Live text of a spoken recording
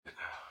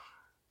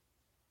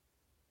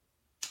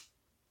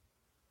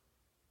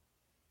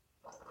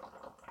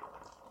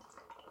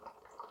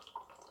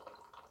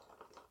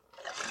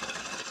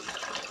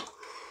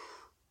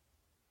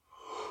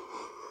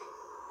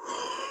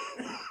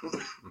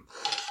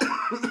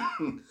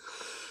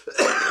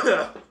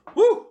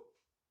Woo!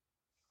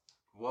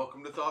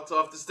 Welcome to Thoughts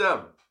Off the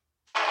Stem.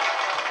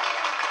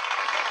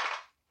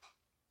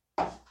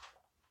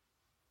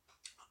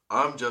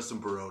 I'm Justin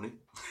Baroni.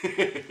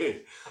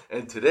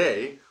 And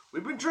today,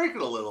 we've been drinking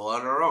a little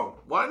on our own.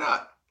 Why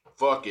not?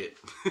 Fuck it.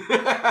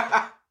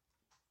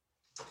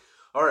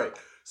 Alright,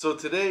 so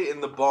today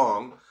in the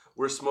bong,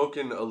 we're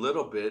smoking a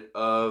little bit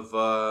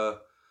of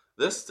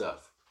this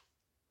stuff.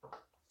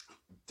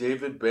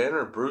 David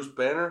Banner, Bruce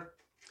Banner?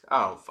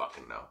 I don't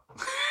fucking know.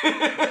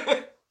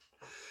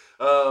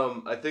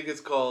 I think it's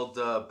called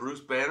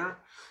Bruce Banner,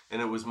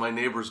 and it was my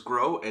neighbor's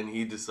grow, and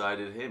he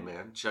decided, hey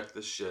man, check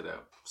this shit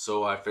out.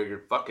 So I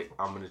figured, fuck it,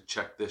 I'm going to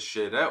check this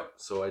shit out.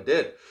 So I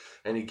did.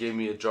 And he gave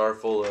me a jar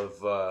full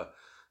of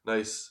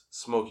nice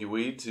smoky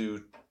weed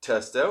to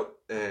test out,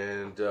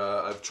 and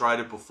I've tried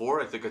it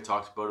before. I think I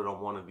talked about it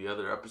on one of the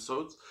other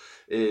episodes.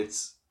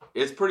 It's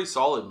pretty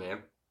solid, man.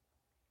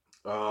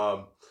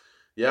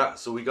 Yeah,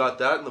 so we got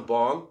that in the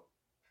bong,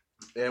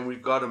 and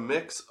we've got a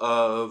mix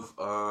of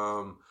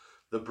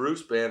the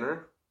Bruce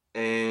Banner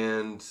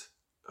and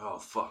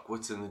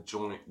what's in the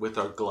joint with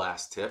our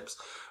glass tips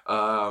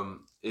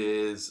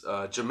is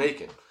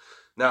Jamaican.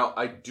 Now,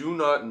 I do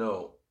not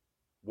know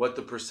what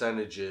the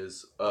percentage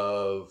is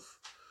of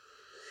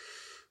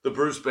the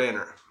Bruce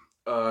Banner.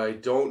 I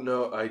don't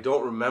know. I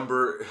don't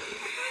remember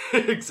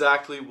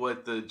exactly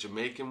what the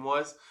Jamaican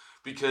was,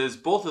 because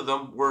both of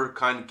them were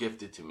kind of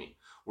gifted to me.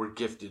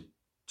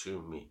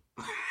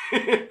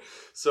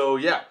 So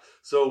yeah,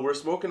 so we're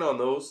smoking on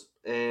those,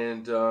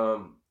 and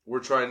we're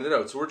trying it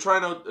out. So we're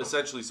trying out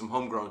essentially some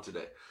homegrown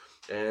today,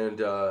 and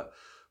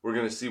we're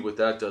going to see what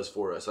that does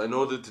for us. I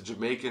know that the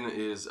Jamaican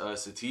is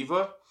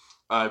sativa.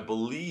 I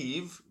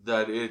believe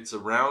that it's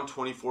around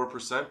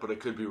 24%, but I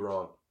could be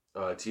wrong.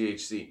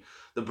 THC.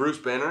 The Bruce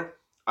Banner,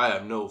 I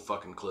have no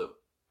fucking clue.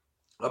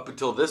 Up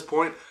until this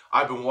point,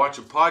 I've been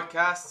watching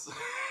podcasts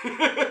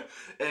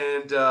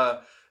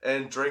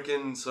and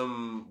drinking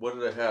some, what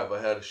did I have?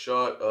 I had a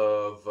shot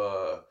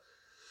of,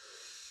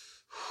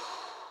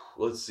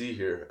 let's see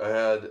here. I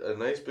had a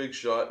nice big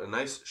shot, a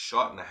nice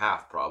shot and a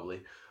half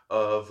probably,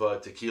 of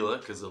tequila,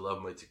 because I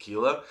love my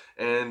tequila.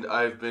 And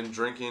I've been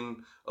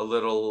drinking a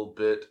little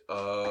bit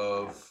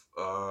of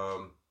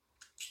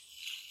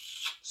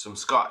some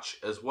scotch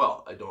as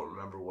well. I don't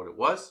remember what it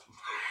was.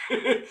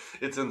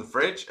 It's in the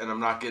fridge, and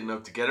I'm not getting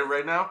up to get it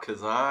right now,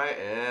 because I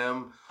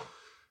am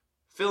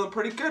feeling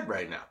pretty good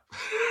right now.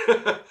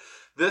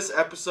 This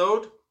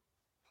episode,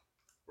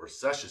 or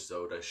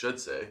session-sode, I should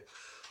say.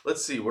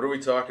 Let's see, what are we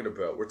talking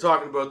about? We're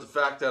talking about the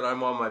fact that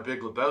I'm on my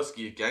Big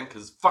Lebowski again,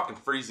 because it's fucking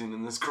freezing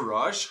in this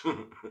garage.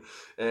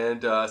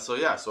 And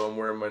so I'm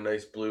wearing my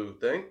nice blue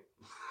thing.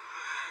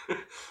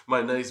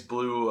 My nice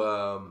blue,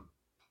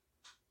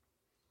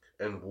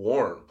 and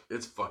warm.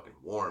 It's fucking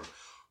warm.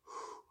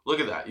 Look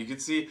at that. You can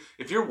see,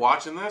 if you're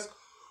watching this,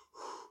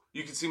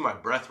 you can see my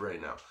breath right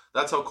now.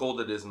 That's how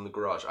cold it is in the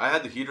garage. I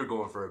had the heater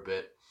going for a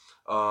bit,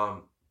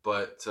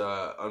 but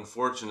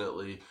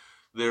unfortunately,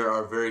 there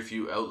are very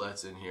few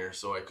outlets in here,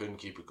 so I couldn't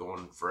keep it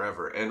going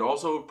forever. And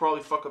also, it would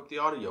probably fuck up the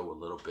audio a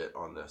little bit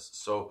on this.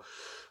 So,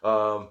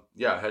 I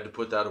had to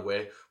put that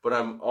away. But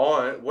I'm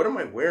on, what am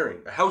I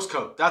wearing? A house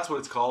coat. That's what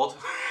it's called.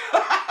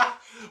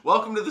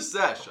 Welcome to the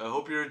sesh. I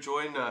hope you're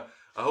enjoying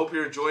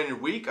your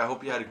week. I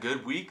hope you had a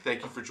good week.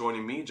 Thank you for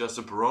joining me,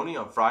 Justin Baroni,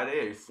 on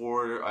Friday at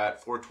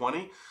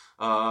 4:20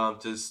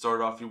 to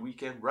start off your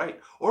weekend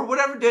right. Or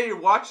whatever day you're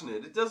watching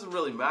it. It doesn't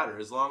really matter,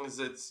 as long as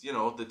it's,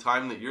 the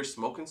time that you're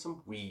smoking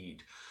some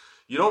weed.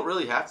 You don't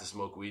really have to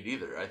smoke weed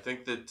either. I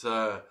think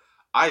that,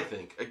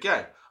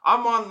 again,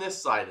 I'm on this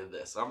side of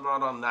this. I'm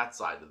not on that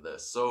side of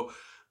this. So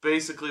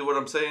basically what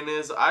I'm saying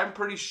is, I'm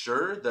pretty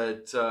sure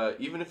that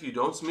even if you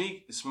don't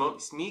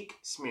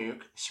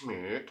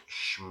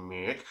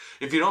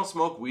if you don't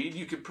smoke weed,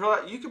 you could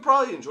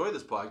probably enjoy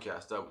this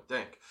podcast, I would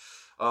think.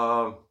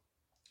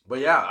 But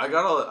yeah, I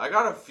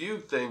got a few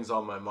things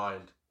on my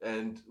mind,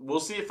 and we'll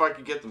see if I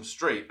can get them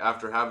straight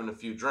after having a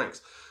few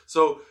drinks.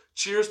 So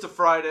cheers to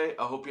Friday.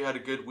 I hope you had a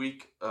good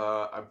week.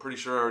 I'm pretty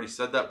sure I already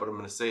said that, but I'm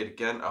going to say it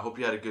again. I hope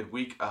you had a good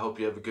week. I hope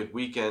you have a good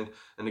weekend.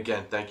 And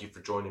again, thank you for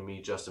joining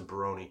me, Justin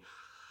Baroni,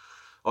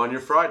 on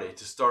your Friday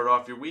to start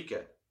off your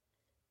weekend.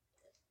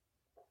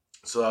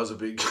 So that was a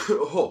big,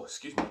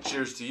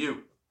 cheers to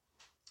you.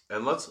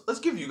 And let's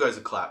give you guys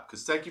a clap,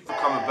 because thank you for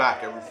coming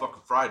back every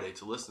fucking Friday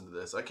to listen to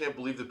this. I can't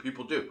believe that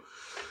people do.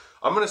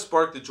 I'm going to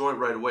spark the joint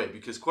right away,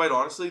 because quite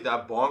honestly,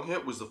 that bong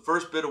hit was the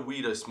first bit of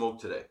weed I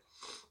smoked today,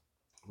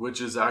 which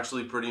is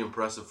actually pretty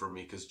impressive for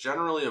me, because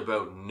generally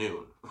about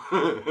noon,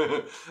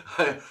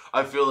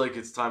 I feel like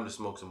it's time to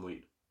smoke some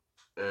weed.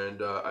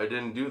 And I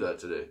didn't do that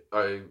today.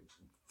 I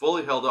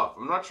fully held off.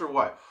 I'm not sure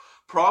why.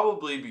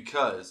 Probably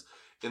because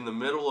in the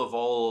middle of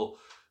all,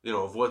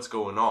 of what's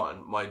going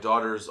on, my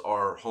daughters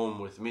are home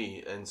with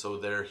me, and so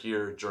they're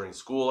here during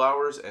school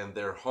hours, and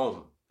they're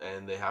home.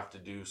 and they have to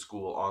do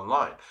school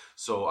online.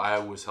 So I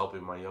was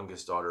helping my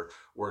youngest daughter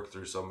work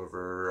through some of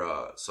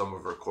her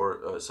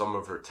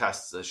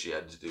tests that she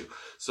had to do.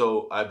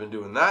 So I've been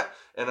doing that,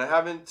 and I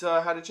haven't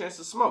had a chance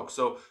to smoke.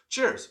 So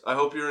cheers! I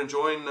hope you're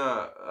enjoying.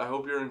 I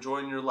hope you're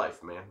enjoying your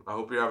life, man. I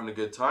hope you're having a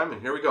good time.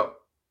 And here we go.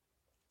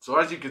 So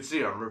as you can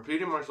see, I'm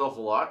repeating myself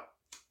a lot.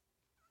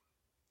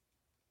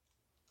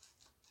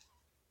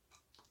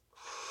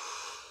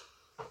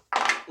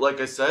 Like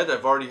I said,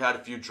 I've already had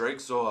a few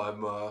drinks, so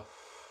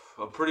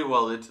I'm pretty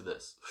well into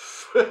this.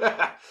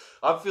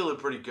 I'm feeling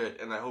pretty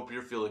good, and I hope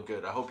you're feeling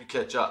good. I hope you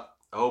catch up.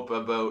 I hope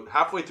about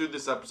halfway through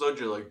this episode,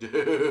 you're like,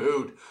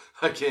 dude,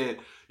 I can't,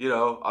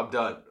 I'm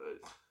done.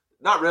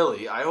 Not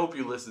really. I hope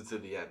you listen to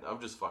the end.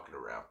 I'm just fucking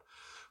around.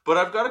 But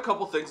I've got a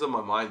couple things on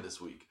my mind this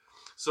week.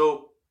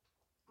 So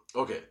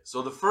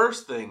the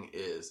first thing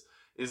is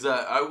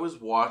that I was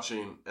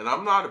watching, and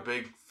I'm not a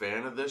big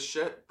fan of this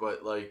shit,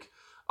 but like,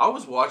 I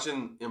was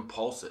watching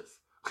Impulsive,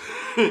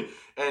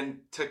 and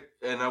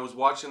I was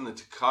watching the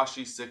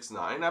Tekashi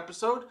 6ix9ine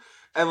episode,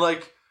 and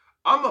like,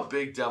 I'm a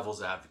big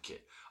devil's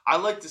advocate. I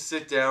like to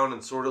sit down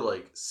and sort of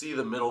like see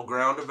the middle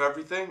ground of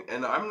everything,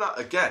 and I'm not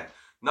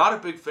a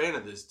big fan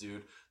of this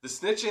dude. The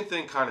snitching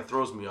thing kind of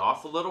throws me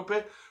off a little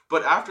bit,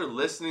 but after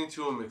listening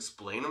to him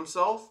explain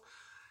himself,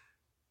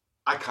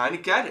 I kind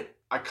of get it.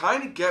 I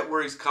kind of get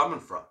where he's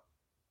coming from.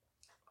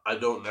 I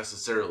don't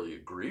necessarily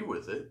agree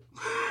with it,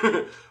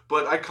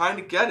 but I kind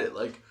of get it.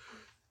 Like,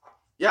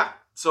 yeah.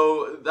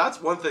 So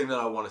that's one thing that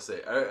I want to say.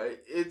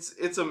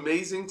 It's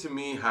amazing to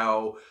me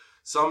how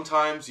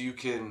sometimes you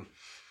can.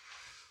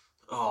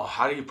 Oh,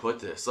 how do you put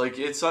this? Like,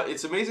 it's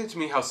amazing to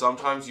me how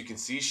sometimes you can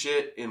see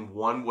shit in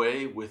one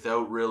way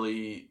without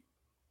really.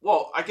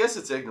 Well, I guess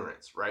it's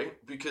ignorance, right?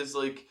 Because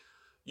like,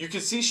 you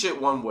can see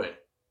shit one way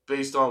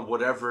based on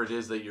whatever it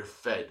is that you're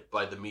fed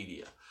by the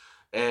media,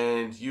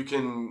 and you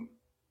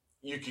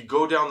could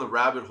go down the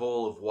rabbit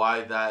hole of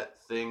why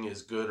that thing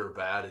is good or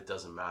bad. It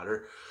doesn't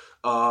matter.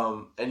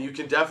 And you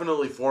can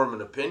definitely form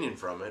an opinion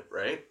from it,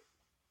 right?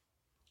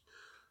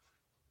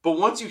 But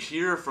once you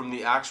hear from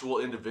the actual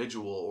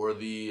individual or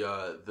the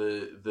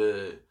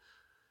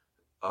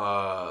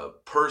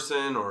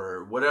person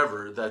or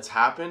whatever that's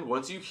happened,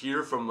 once you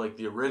hear from like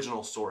the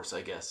original source,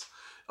 I guess,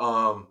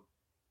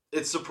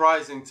 it's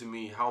surprising to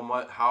me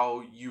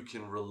how you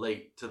can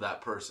relate to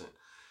that person.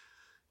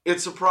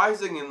 It's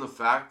surprising in the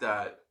fact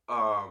that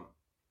Tekashi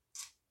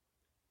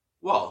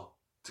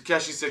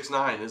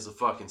 6ix9ine is a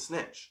fucking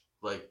snitch.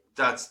 Like,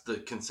 that's the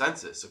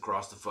consensus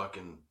across the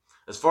fucking,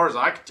 as far as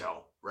I could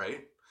tell,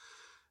 right?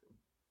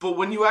 But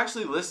when you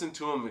actually listen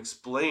to him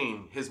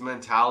explain his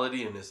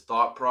mentality and his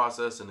thought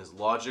process and his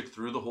logic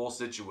through the whole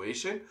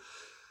situation,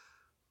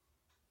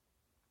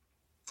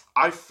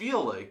 I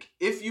feel like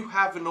if you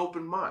have an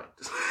open mind,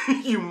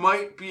 you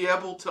might be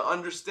able to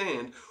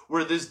understand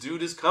where this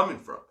dude is coming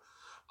from.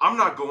 I'm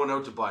not going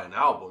out to buy an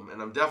album,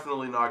 and I'm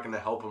definitely not going to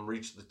help him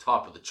reach the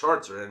top of the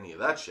charts or any of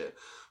that shit.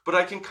 But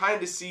I can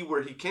kind of see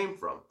where he came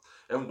from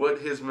and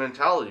what his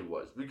mentality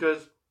was.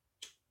 Because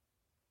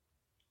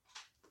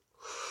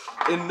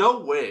in no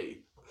way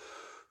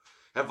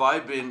have I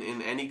been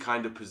in any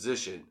kind of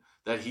position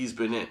that he's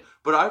been in.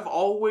 But I've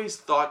always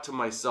thought to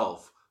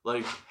myself,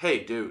 like,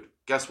 hey, dude,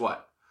 guess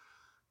what?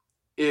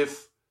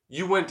 If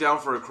you went down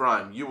for a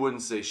crime, you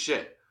wouldn't say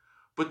shit.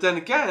 But then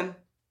again,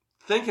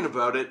 thinking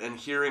about it and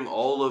hearing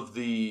all of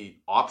the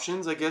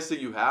options, I guess,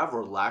 that you have,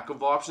 or lack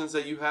of options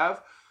that you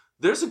have,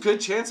 there's a good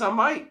chance I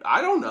might.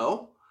 I don't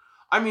know.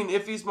 I mean,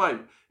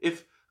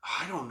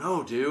 I don't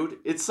know, dude.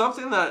 It's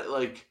something that,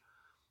 like,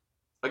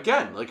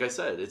 again, like I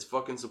said, it's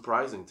fucking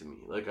surprising to me.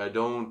 Like, I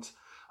don't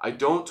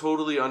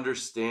totally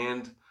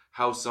understand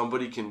how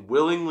somebody can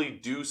willingly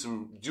do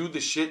the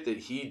shit that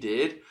he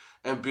did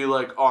and be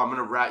like, oh, I'm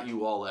gonna rat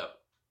you all out.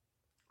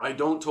 I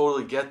don't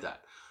totally get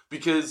that.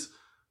 Because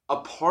a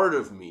part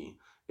of me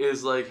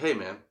is like, hey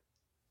man,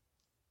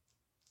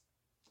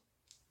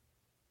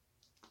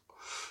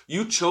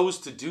 you chose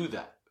to do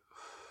that.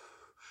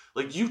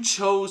 Like, you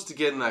chose to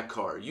get in that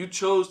car. You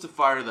chose to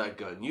fire that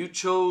gun. You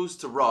chose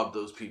to rob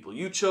those people.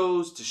 You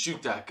chose to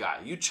shoot that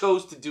guy. You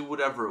chose to do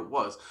whatever it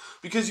was.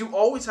 Because you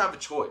always have a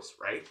choice,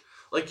 right?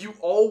 Like, you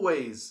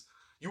always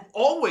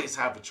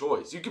have a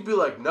choice. You could be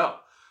like, no.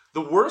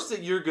 The worst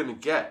that you're going to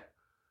get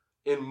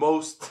in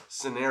most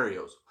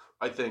scenarios,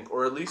 I think,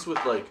 or at least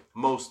with like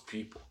most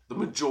people, the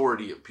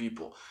majority of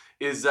people,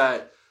 is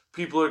that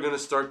people are going to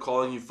start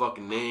calling you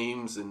fucking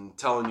names and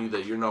telling you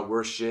that you're not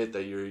worth shit,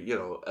 that you're,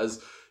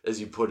 as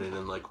you put it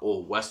in like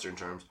old Western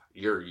terms,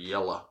 you're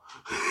yellow.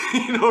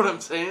 You know what I'm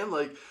saying?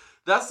 Like,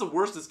 that's the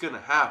worst that's going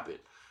to happen.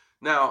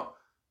 Now,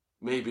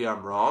 maybe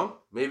I'm wrong.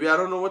 Maybe I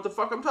don't know what the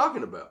fuck I'm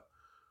talking about.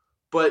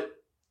 But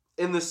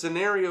in the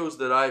scenarios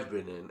that I've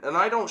been in, and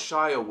I don't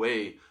shy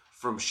away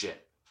from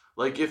shit.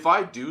 Like, if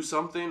I do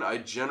something, I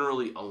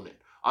generally own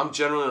it. I'm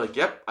generally like,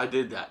 yep, I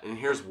did that, and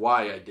here's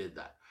why I did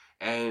that.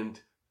 And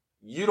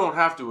you don't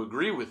have to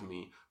agree with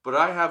me, but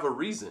I have a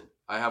reason.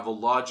 I have a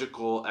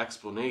logical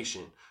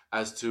explanation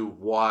as to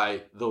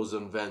why those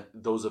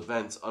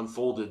events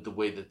unfolded the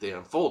way that they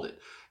unfolded.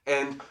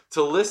 And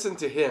to listen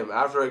to him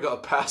after I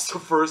got past the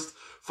first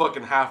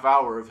fucking half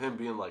hour of him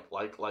being like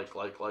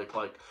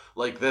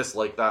this,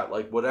 like that,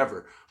 like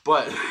whatever.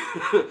 But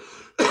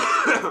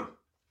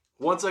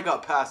once I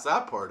got past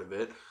that part of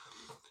it,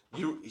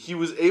 he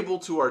was able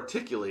to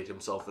articulate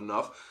himself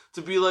enough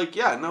to be like,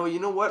 yeah, no, you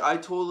know what? I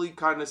totally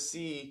kind of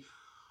see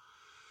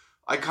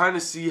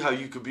how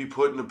you could be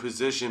put in a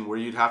position where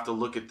you'd have to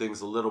look at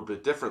things a little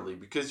bit differently,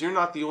 because you're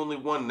not the only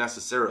one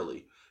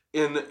necessarily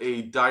in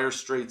a dire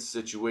straits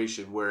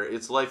situation where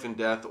it's life and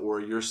death,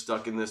 or you're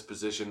stuck in this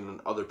position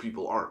and other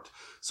people aren't.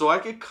 So I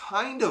could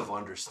kind of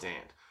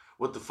understand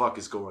what the fuck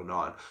is going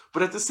on.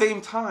 But at the same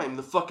time,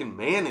 the fucking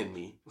man in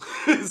me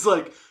is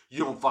like,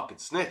 you don't fucking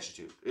snitch,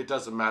 dude. It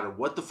doesn't matter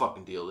what the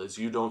fucking deal is.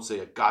 You don't say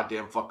a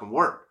goddamn fucking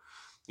word,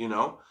 you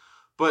know?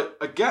 But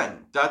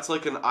again, that's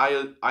like an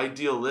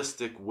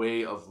idealistic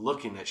way of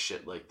looking at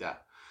shit like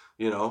that,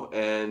 you know?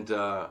 And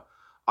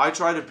I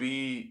try to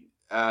be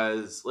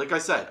as, like I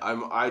said,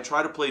 I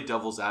try to play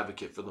devil's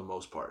advocate for the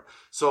most part.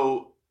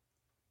 So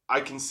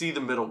I can see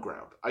the middle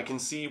ground. I can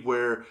see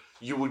where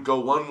you would go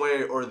one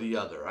way or the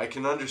other. I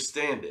can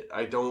understand it.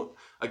 I don't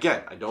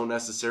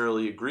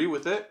necessarily agree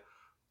with it,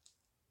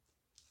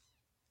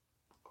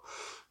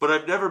 but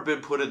I've never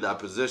been put in that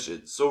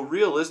position. So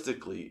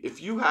realistically,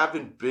 if you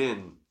haven't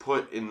been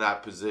put in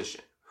that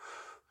position,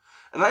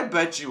 and I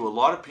bet you a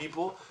lot of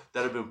people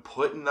that have been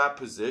put in that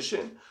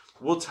position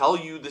will tell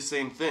you the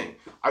same thing.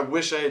 I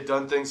wish I had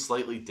done things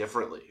slightly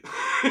differently.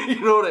 You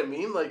know what I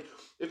mean? Like,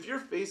 if you're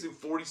facing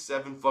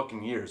 47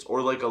 fucking years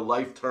or like a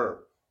life term,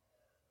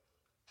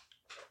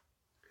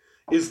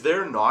 is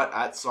there not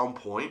at some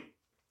point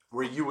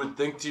where you would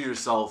think to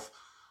yourself,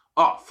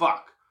 oh,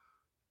 fuck,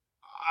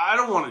 I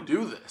don't want to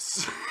do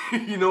this.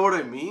 You know what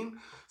I mean?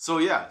 So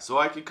yeah, so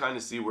I could kind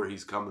of see where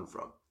he's coming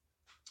from.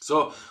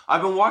 So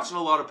I've been watching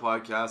a lot of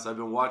podcasts. I've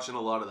been watching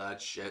a lot of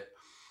that shit.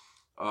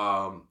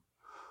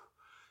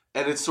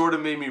 And it sort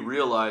of made me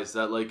realize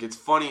that, like, it's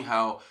funny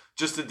how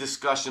just a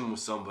discussion with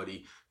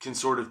somebody can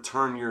sort of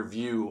turn your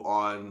view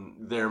on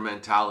their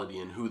mentality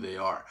and who they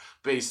are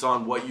based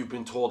on what you've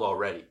been told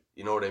already.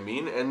 You know what I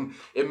mean? And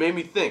it made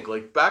me think,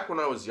 like, back when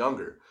I was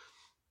younger,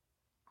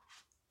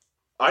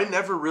 I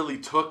never really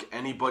took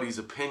anybody's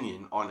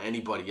opinion on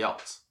anybody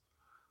else,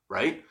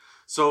 right?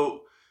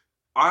 So,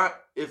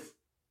 if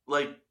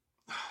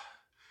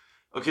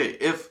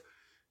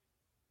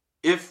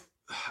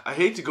I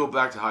hate to go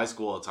back to high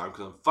school all the time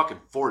because I'm fucking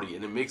 40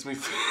 and it makes me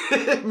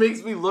it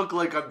makes me look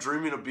like I'm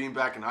dreaming of being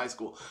back in high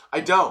school. I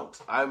don't.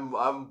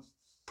 I'm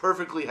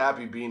perfectly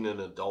happy being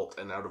an adult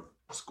and out of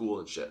school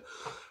and shit.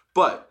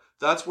 But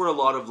that's where a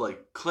lot of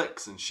like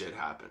cliques and shit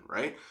happen,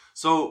 right?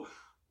 So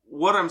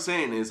what I'm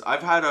saying is I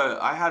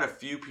had a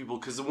few people,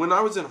 because when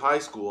I was in high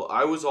school,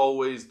 I was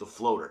always the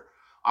floater.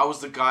 I was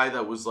the guy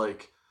that was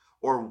like,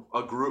 or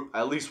a group,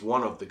 at least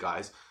one of the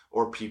guys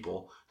or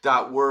people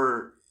that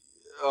were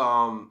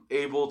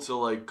able to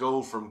like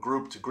go from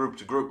group to group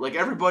to group. Like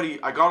everybody,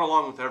 I got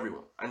along with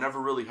everyone. I never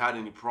really had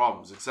any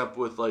problems except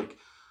with like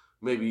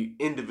maybe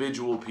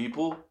individual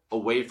people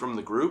away from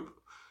the group.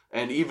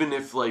 And even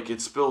if like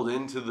it spilled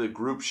into the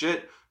group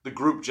shit, the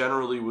group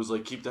generally was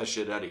like, keep that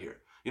shit out of here.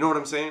 You know what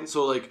I'm saying?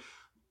 So like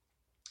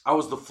I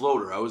was the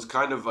floater. I was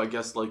kind of, I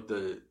guess, like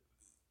I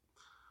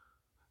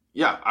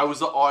was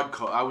the odd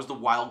card. I was the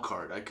wild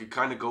card. I could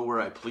kind of go where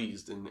I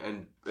pleased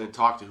and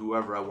talk to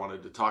whoever I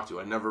wanted to talk to.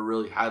 I never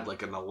really had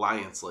like an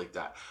alliance like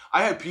that.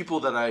 I had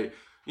people that I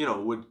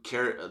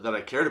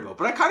cared about,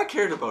 but I kind of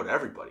cared about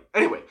everybody.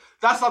 Anyway,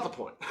 that's not the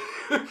point.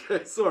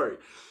 Okay, sorry.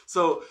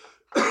 So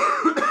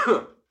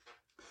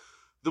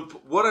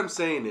what I'm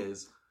saying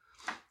is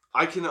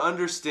I can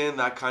understand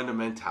that kind of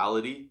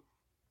mentality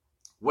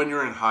when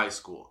you're in high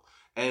school.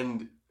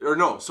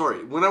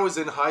 When I was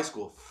in high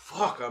school,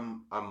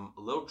 I'm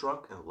a little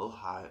drunk and a little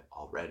high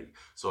already.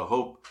 So I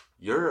hope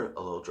you're a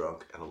little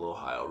drunk and a little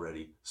high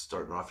already,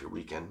 starting off your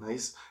weekend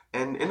nice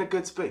and in a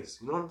good space.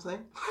 You know what I'm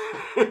saying?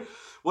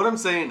 What I'm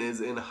saying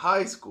is, in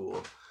high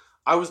school,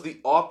 I was the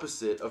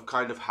opposite of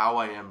kind of how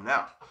I am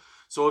now.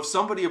 So if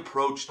somebody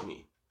approached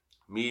me,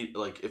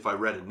 like if I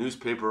read a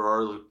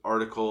newspaper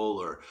article,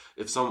 or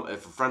if a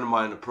friend of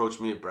mine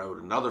approached me about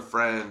another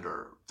friend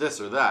or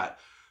this or that,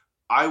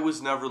 I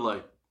was never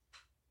like,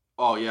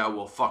 oh yeah,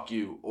 well fuck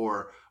you,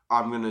 or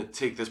I'm going to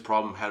take this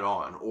problem head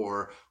on,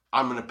 or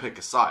I'm going to pick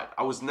a side.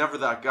 I was never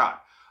that guy.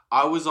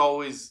 I was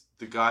always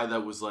the guy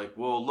that was like,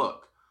 well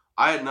look,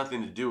 I had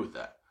nothing to do with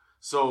that.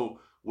 So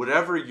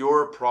whatever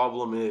your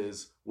problem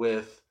is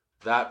with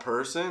that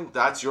person,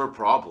 that's your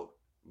problem.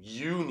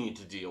 You need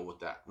to deal with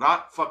that,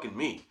 not fucking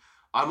me.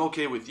 I'm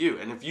okay with you.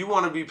 And if you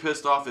want to be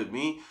pissed off at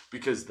me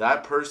because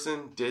that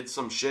person did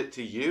some shit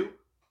to you,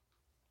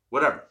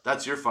 whatever,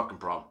 that's your fucking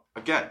problem.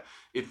 Again,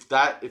 if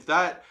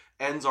that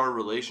ends our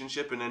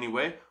relationship in any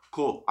way,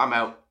 cool, I'm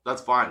out.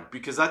 That's fine,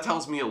 because that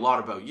tells me a lot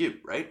about you,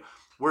 right?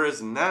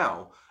 Whereas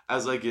now,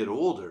 as I get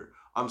older,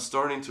 I'm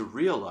starting to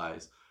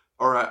realize,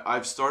 or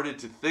I've started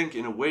to think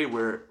in a way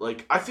where,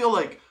 like, I feel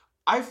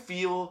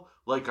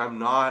like I'm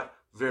not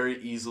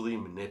very easily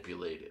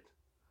manipulated.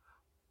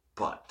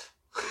 But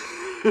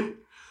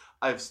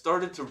I've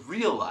started to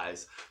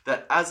realize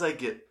that as I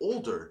get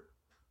older,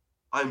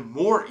 I'm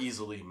more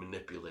easily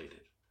manipulated.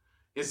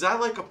 Is that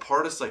like a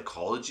part of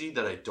psychology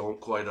that I don't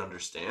quite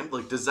understand?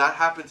 Like, does that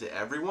happen to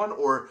everyone?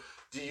 Or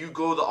do you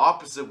go the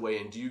opposite way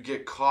and do you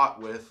get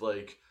caught with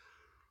like,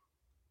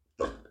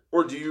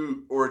 or do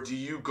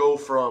you go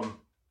from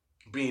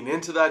being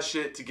into that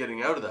shit to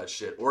getting out of that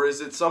shit? Or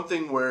is it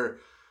something where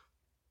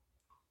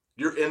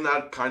you're in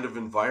that kind of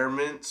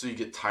environment so you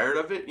get tired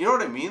of it? You know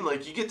what I mean?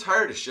 Like, you get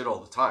tired of shit all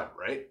the time,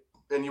 right?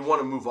 And you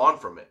want to move on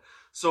from it.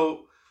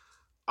 So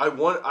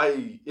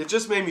it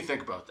just made me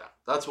think about that.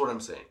 That's what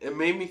I'm saying. It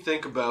made me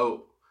think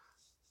about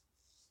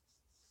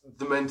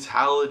the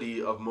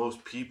mentality of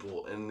most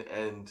people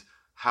and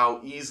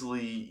how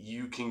easily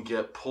you can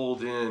get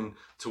pulled in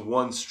to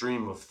one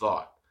stream of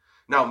thought.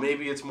 Now,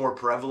 maybe it's more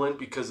prevalent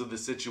because of the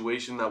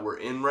situation that we're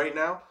in right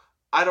now.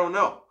 I don't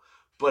know.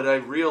 But I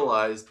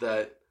realized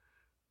that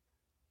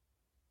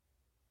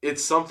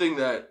it's something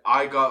that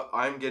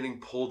I'm getting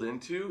pulled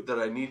into that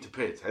I need to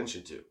pay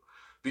attention to.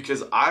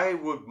 Because I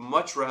would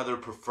much rather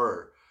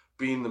prefer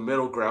being the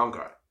middle ground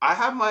guy. I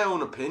have my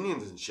own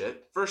opinions and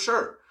shit, for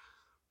sure.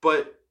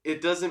 But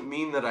it doesn't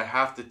mean that I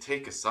have to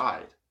take a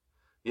side.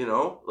 You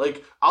know?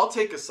 Like, I'll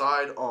take a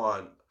side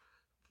on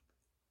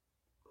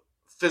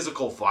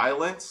physical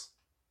violence.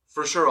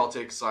 For sure, I'll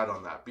take a side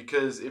on that.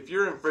 Because if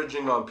you're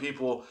infringing on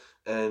people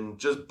and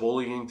just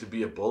bullying to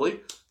be a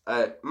bully,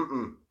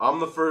 I'm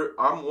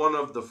one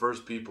of the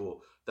first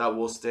people that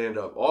will stand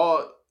up.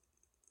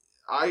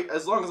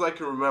 As long as I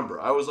can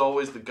remember, I was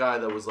always the guy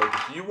that was like,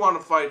 if you want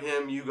to fight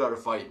him, you got to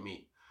fight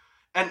me.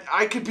 And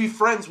I could be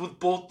friends with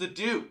both the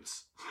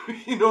dudes.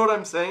 You know what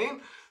I'm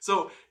saying?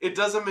 So it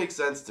doesn't make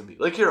sense to me.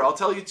 Like, here, I'll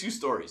tell you 2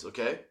 stories,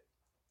 okay?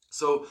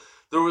 So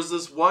there was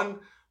this one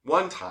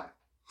time,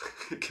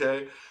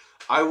 okay?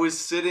 I was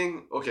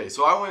sitting,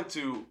 so I went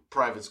to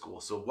private school,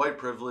 so white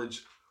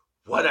privilege,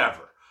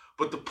 whatever.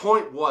 But the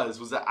point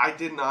was that I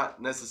did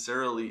not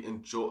necessarily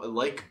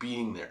like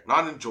being there.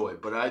 Not enjoy,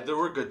 but there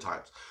were good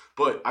times.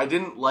 But I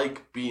didn't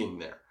like being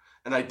there.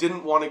 And I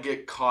didn't want to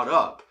get caught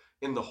up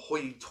in the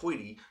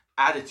hoity-toity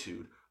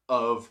attitude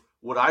of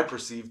what I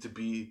perceived to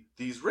be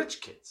these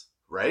rich kids,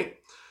 right?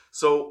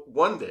 So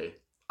one day,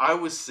 I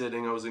was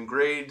in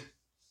grade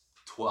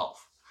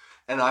 12.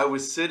 And I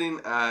was sitting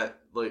at,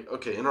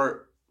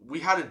 we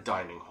had a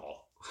dining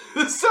hall.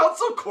 This sounds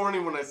so corny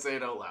when I say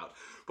it out loud.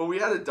 But we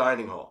had a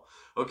dining hall,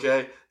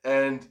 okay?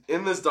 And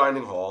in this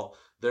dining hall,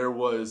 there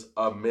was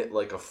a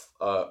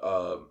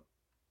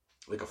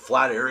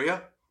flat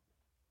area,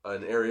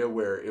 an area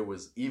where it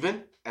was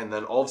even, and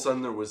then all of a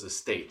sudden there was a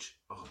stage.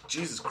 Oh,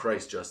 Jesus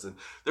Christ, Justin.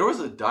 There was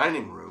a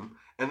dining room,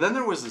 and then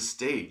there was a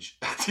stage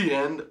at the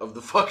end of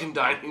the fucking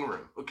dining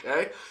room,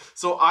 okay?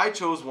 So I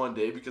chose one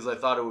day, because I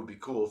thought it would be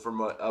cool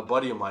for a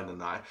buddy of mine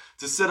and I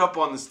to sit up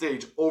on the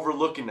stage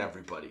overlooking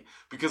everybody,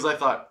 because I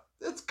thought,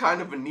 it's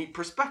kind of a neat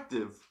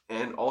perspective,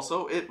 and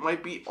also it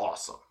might be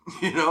awesome,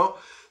 you know?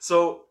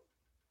 So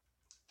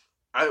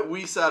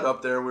we sat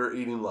up there and we were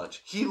eating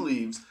lunch. He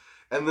leaves,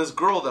 and this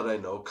girl that I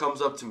know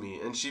comes up to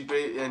me, and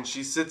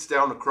she sits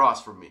down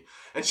across from me,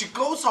 and she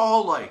goes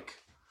all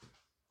like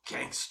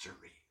gangstery.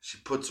 She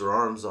puts her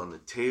arms on the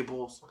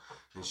tables,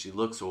 and she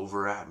looks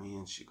over at me,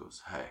 and she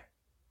goes, "Hey,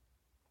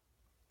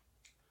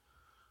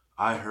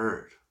 I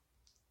heard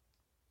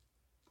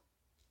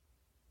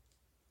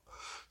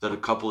that a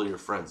couple of your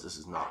friends," this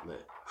is not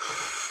lit.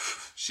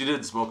 She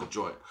didn't smoke a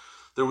joint.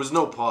 There was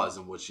no pause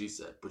in what she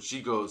said, but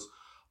she goes,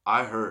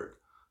 "I heard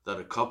that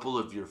a couple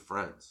of your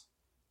friends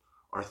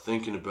are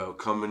thinking about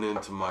coming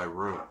into my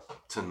room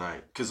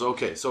tonight." Because,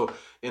 so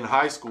in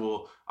high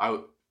school,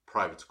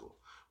 private school,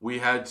 we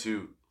had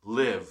to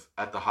live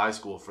at the high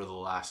school for the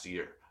last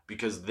year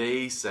because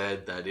they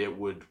said that it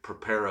would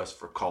prepare us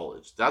for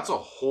college. That's a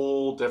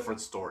whole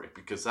different story,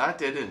 because that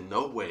did in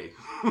no way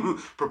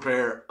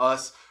prepare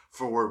us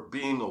for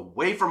being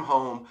away from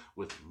home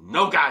with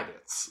no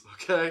guidance,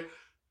 okay?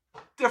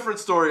 Different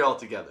story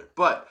altogether,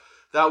 but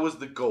that was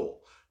the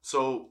goal.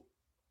 So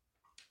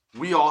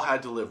we all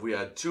had to live. We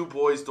had 2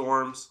 boys'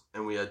 dorms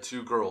and we had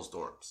 2 girls'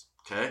 dorms,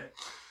 okay?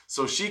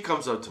 So she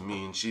comes up to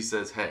me and she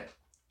says, "Hey,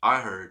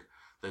 I heard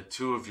that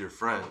 2 of your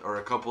friends, or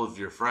a couple of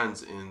your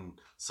friends in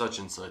such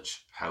and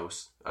such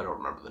house," I don't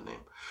remember the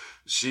name.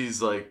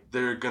 She's like,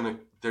 they're gonna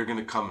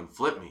come and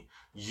flip me.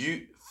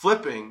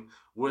 Flipping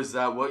was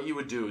that what you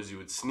would do is you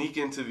would sneak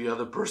into the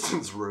other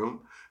person's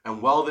room,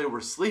 and while they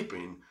were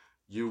sleeping,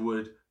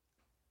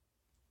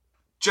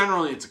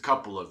 generally it's a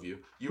couple of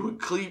you, you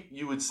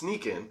would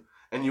sneak in,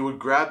 and you would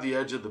grab the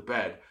edge of the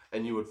bed,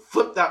 and you would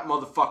flip that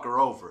motherfucker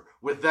over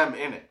with them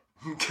in it,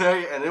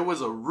 okay? And it was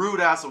a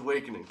rude-ass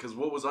awakening, because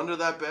what was under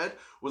that bed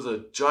was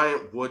a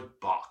giant wood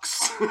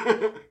box,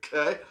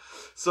 okay?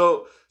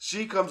 So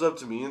she comes up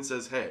to me and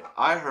says, "Hey,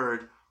 I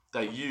heard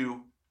that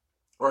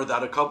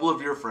that a couple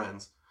of your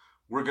friends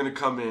were going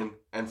to come in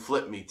and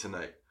flip me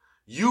tonight.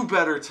 You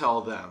better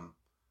tell them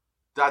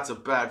that's a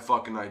bad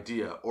fucking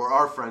idea, or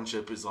our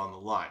friendship is on the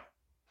line."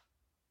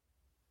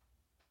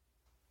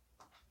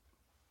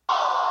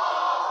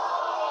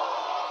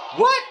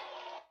 What?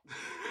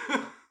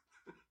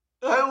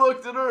 I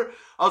looked at her.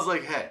 I was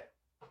like, hey,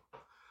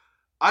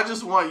 I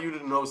just want you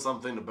to know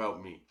something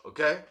about me,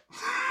 okay?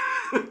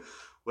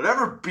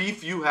 Whatever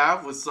beef you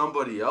have with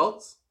somebody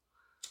else,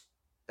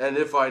 and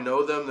if I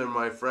know them, they're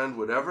my friend,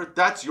 whatever,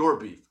 that's your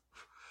beef.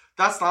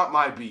 That's not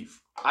my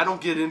beef. I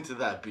don't get into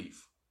that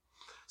beef.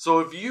 So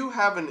if you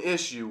have an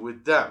issue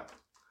with them,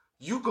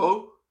 you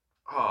go,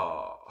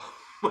 oh,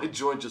 my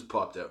joint just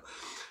popped out.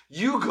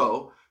 You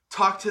go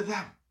talk to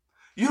them.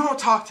 You don't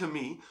talk to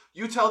me.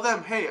 You tell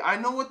them, hey, I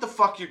know what the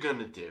fuck you're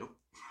gonna do,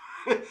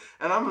 and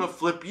I'm gonna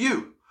flip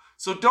you.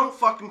 So don't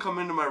fucking come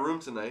into my room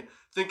tonight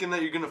thinking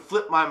that you're gonna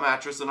flip my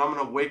mattress and I'm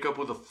gonna wake up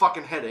with a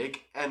fucking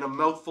headache and a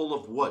mouthful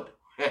of wood.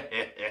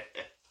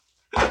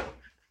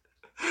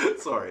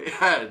 Sorry,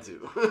 I had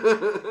to.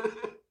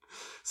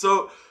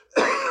 So,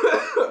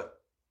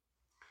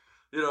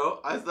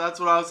 that's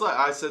what I was like.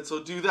 I said,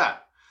 so do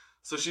that.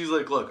 So she's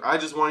like, look, I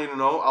just want you to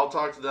know, I'll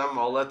talk to them,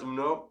 I'll let them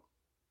know.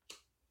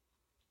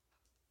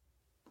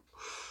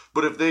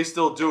 But if they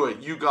still do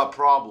it, you got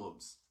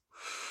problems.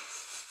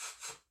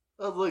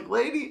 I was like,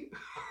 lady,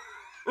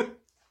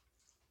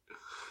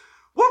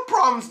 what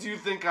problems do you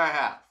think I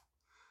have?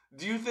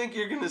 Do you think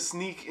you're going to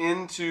sneak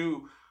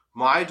into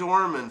my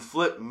dorm and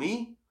flip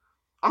me?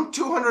 I'm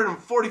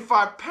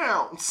 245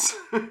 pounds.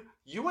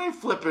 You ain't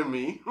flipping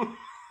me.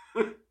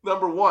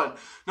 Number one.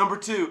 Number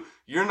two,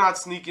 you're not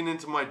sneaking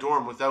into my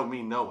dorm without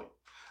me knowing.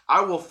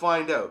 I will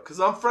find out because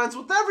I'm friends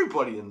with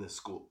everybody in this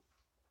school.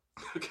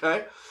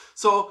 Okay?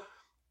 So,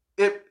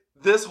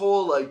 this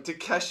whole like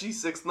Takeshi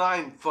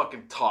 6ix9ine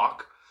fucking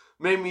talk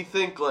made me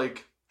think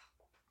like,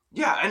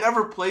 yeah, I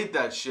never played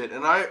that shit,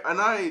 and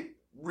I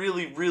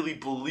really, really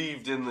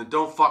believed in the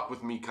don't fuck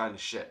with me kind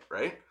of shit,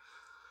 right?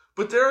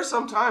 But there are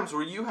some times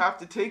where you have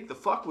to take the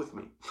fuck with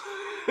me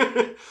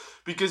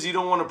because you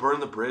don't want to burn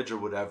the bridge or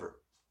whatever.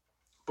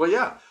 But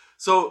yeah,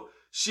 so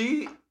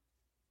she,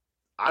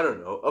 I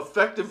don't know,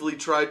 effectively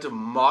tried to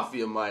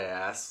mafia my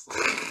ass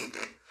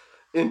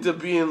into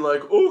being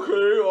like,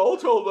 okay, I'll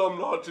tell them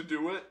not to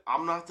do it.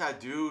 I'm not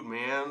that dude,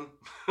 man.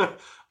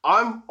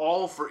 I'm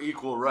all for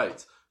equal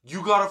rights.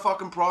 You got a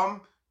fucking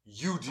problem?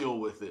 You deal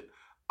with it.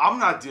 I'm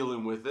not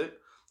dealing with it.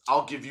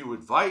 I'll give you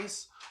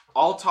advice.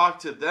 I'll talk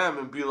to them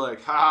and be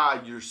like,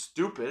 ha, you're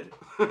stupid.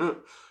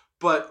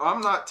 But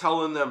I'm not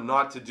telling them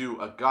not to do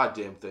a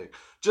goddamn thing.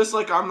 Just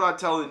like I'm not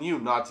telling you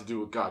not to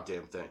do a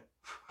goddamn thing.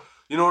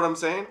 You know what I'm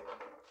saying?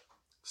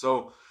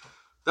 So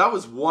that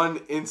was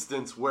one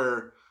instance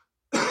where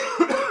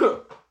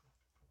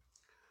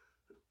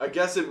I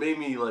guess it made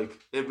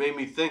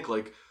me think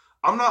like,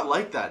 I'm not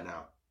like that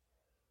now.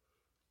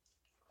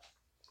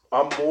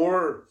 I'm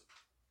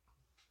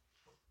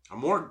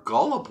more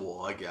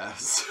gullible, I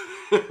guess.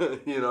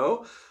 You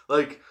know?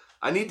 Like,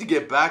 I need to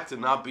get back to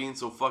not being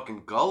so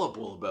fucking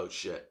gullible about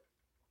shit.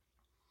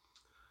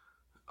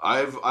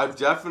 I've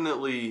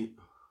definitely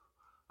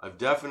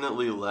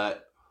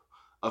let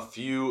a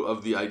few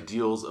of the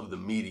ideals of the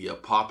media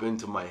pop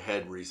into my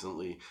head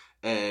recently,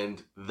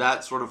 and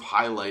that sort of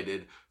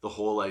highlighted the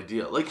whole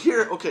idea. Like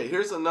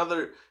here's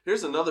another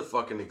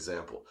fucking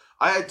example.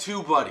 I had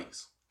two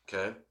buddies,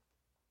 okay?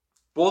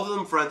 Both of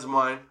them friends of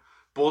mine.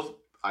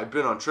 I've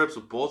been on trips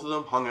with both of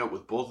them, hung out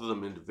with both of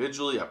them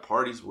individually at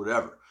parties,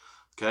 whatever.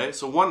 Okay?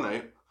 So one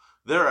night,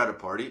 they're at a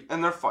party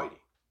and they're fighting.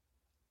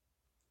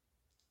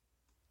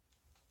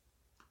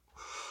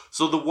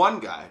 So the one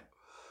guy,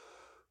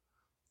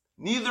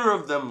 neither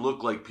of them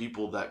look like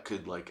people that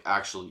could like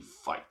actually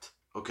fight.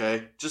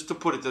 Okay? Just to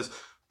put it this,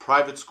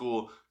 private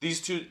school,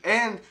 these two,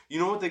 and you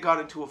know what they got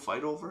into a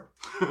fight over?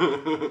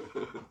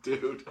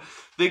 Dude,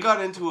 they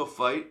got into a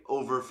fight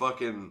over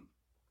fucking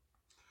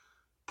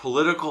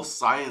political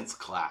science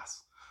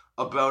class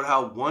about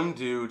how one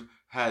dude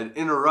had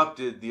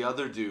interrupted the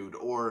other dude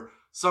or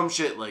some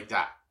shit like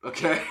that,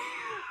 okay?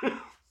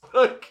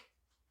 Like,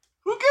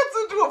 who gets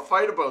into a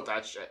fight about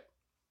that shit?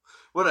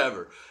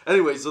 Whatever.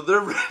 Anyway, so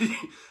they're ready,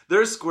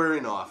 they're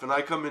squaring off, and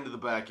I come into the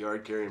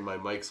backyard carrying my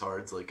Mike's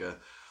Hards like a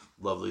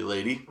lovely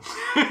lady,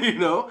 you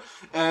know?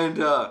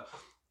 And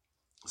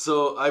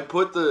so I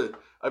put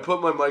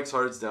my Mike's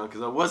Hards down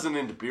because I wasn't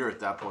into beer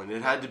at that point.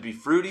 It had to be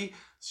fruity,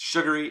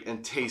 sugary,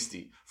 and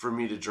tasty for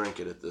me to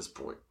drink it at this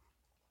point.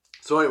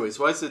 So anyway,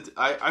 so I said,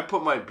 I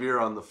put my beer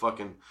on the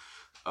fucking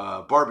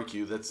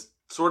barbecue that's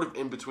sort of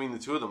in between the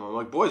two of them. I'm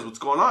like, boys, what's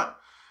going on?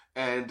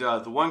 And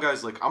the one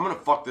guy's like, I'm going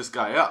to fuck this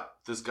guy up.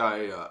 This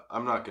guy,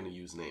 I'm not going to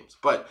use names,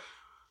 but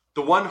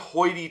the one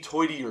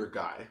hoity-toityer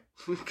guy,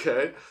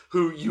 okay,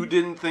 who you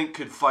didn't think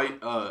could fight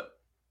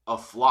a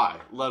fly,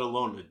 let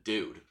alone a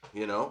dude,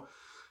 you know?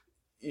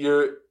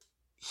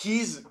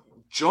 He's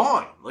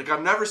jawing. Like,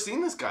 I've never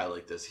seen this guy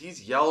like this.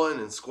 He's yelling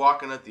and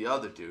squawking at the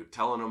other dude,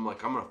 telling him,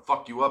 like, I'm going to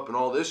fuck you up and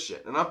all this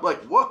shit. And I'm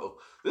like, whoa,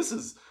 this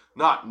is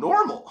not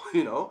normal,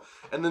 you know?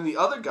 And then the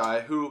other guy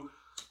who,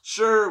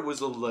 sure,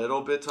 was a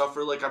little bit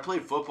tougher. Like, I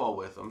played football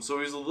with him, so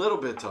he was a little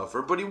bit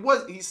tougher. But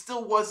he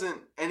still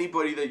wasn't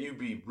anybody that you'd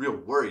be real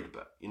worried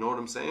about. You know what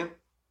I'm saying?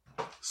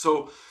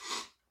 So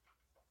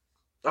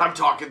I'm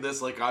talking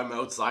this like I'm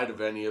outside of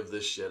any of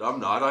this shit. I'm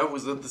not. I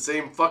was at the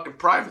same fucking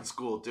private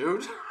school,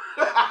 dude.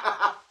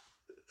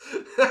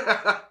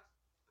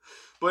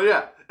 But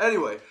yeah,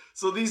 anyway,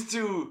 so these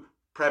two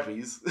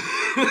preppies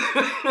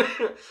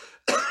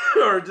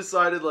are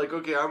decided like,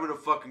 okay, I'm gonna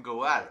fucking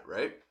go at it,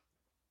 right?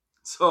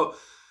 So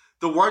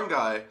the one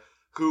guy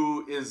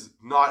who is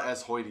not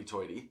as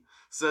hoity-toity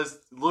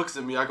looks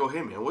at me, I go,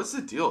 hey man, what's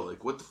the deal?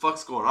 Like, what the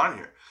fuck's going on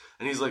here?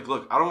 And he's like,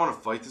 look, I don't want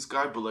to fight this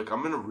guy, but like,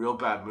 I'm in a real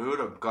bad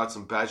mood. I've got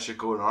some bad shit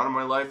going on in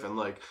my life, and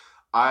like,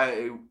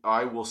 I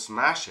will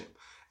smash him.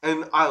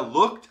 And I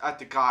looked at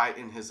the guy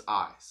in his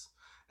eyes,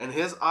 and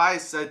his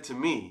eyes said to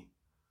me,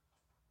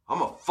 I'm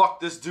gonna fuck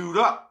this dude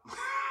up.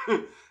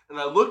 And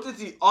I looked at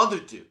the other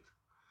dude,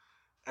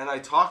 and I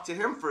talked to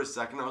him for a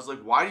second. I was like,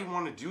 why do you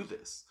want to do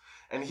this?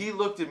 And he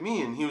looked at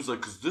me, and he was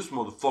like, because this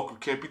motherfucker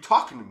can't be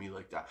talking to me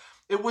like that.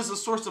 It was a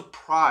source of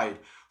pride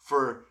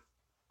for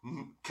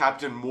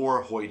Captain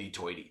more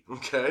hoity-toity,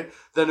 okay,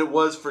 than it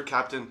was for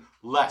Captain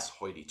less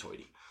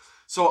hoity-toity.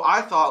 So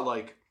I thought,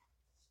 like,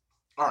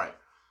 all right,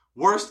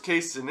 worst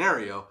case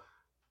scenario,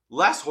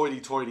 less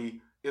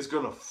hoity-toity is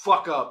going to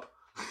fuck up,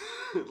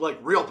 like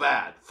real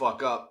bad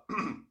fuck up,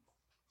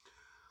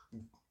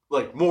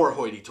 like more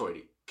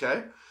hoity-toity,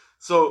 okay?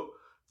 So,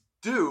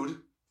 dude,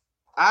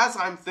 as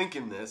I'm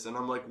thinking this, and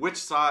I'm like, which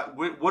side,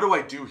 what do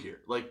I do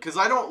here? Like, because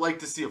I don't like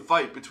to see a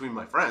fight between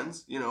my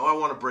friends, you know, I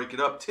want to break it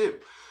up too,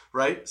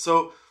 right?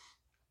 So,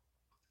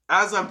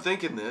 as I'm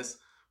thinking this,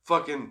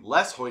 fucking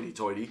less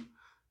hoity-toity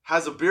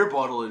has a beer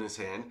bottle in his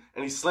hand,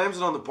 and he slams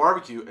it on the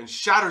barbecue and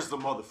shatters the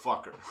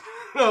motherfucker.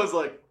 I was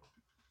like,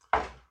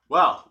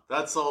 well,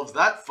 that solves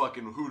that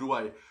fucking who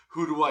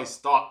do I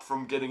stop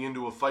from getting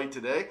into a fight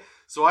today?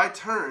 So I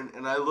turn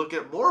and I look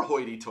at more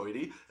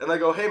hoity-toity and I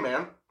go, hey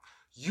man,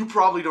 you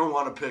probably don't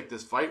want to pick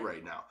this fight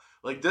right now.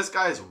 Like, this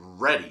guy is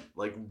ready,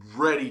 like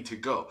ready to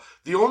go.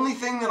 The only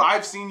thing that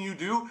I've seen you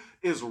do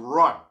is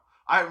run.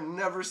 I've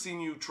never seen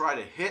you try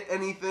to hit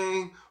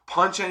anything,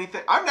 punch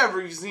anything. I've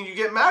never seen you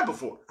get mad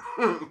before.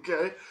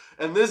 Okay?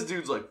 And this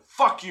dude's like,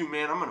 fuck you,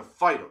 man, I'm gonna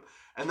fight him.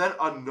 And then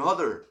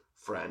another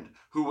friend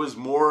who was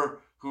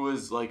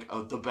like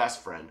the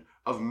best friend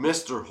of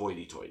Mr.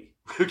 Hoity-Toity.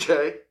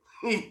 Okay?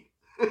 He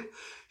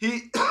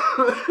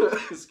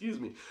excuse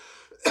me.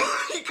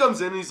 He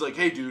comes in and he's like,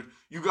 hey dude,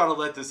 you gotta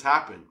let this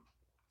happen.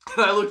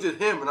 And I looked at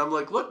him and I'm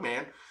like, look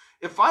man,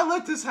 if I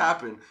let this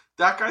happen,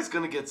 that guy's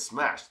gonna get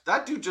smashed.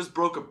 That dude just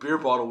broke a beer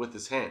bottle with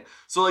his hand.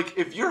 So like,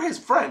 if you're his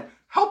friend,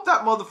 help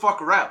that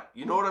motherfucker out.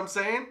 You know what I'm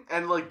saying?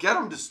 And like, get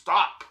him to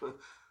stop.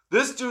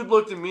 This dude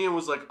looked at me and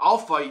was like, I'll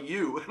fight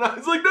you. And I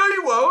was like, no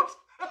you won't.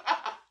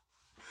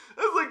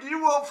 I was like,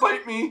 you won't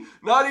fight me,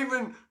 not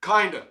even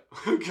kinda,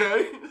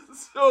 okay?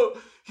 So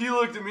he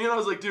looked at me and I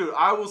was like, dude,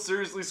 I will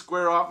seriously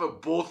square off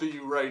at both of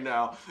you right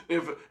now.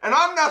 And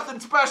I'm nothing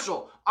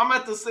special. I'm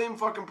at the same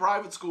fucking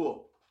private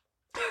school.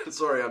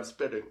 Sorry, I'm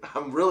spitting.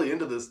 I'm really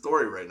into this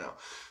story right now.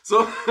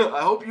 So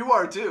I hope you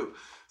are too.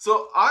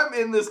 So I'm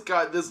in this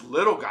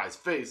little guy's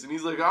face, and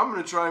he's like, I'm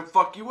gonna try and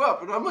fuck you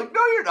up. And I'm like,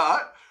 no, you're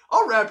not.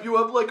 I'll wrap you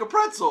up like a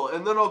pretzel,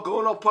 and then I'll go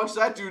and I'll punch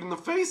that dude in the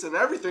face, and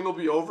everything will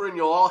be over, and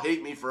you'll all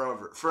hate me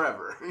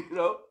forever, you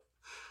know?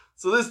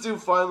 So this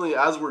dude finally,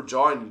 as we're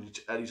jawing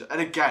at each other, and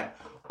again,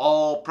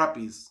 all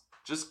preppies,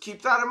 just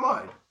keep that in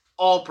mind.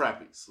 All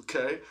preppies,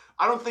 okay?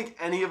 I don't think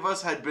any of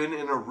us had been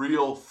in a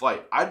real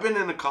fight. I'd been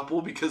in a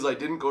couple because I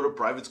didn't go to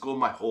private school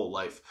my whole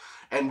life.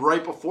 And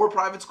right before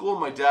private school,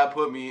 my dad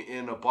put me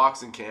in a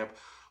boxing camp,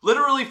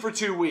 literally for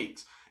 2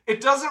 weeks. It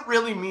doesn't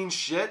really mean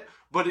shit,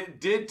 but it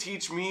did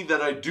teach me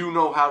that I do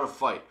know how to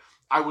fight.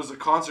 I was a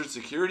concert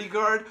security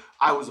guard.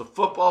 I was a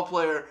football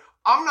player.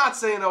 I'm not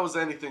saying I was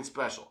anything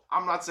special.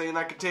 I'm not saying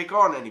I could take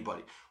on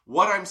anybody.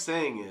 What I'm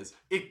saying is,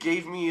 it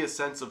gave me a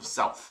sense of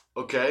self,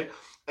 okay?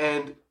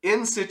 And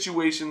in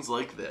situations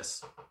like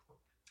this,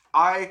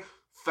 I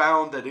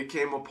found that it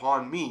came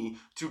upon me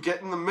to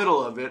get in the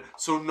middle of it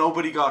so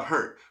nobody got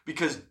hurt.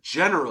 Because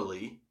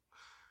generally,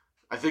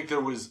 I think there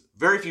was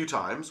very few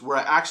times where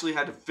I actually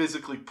had to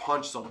physically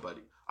punch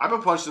somebody. I've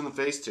been punched in the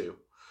face too.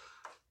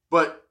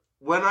 But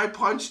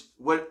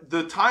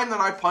the time that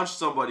I punched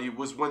somebody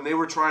was when they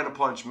were trying to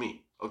punch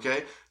me.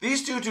 Okay?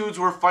 These two dudes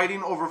were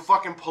fighting over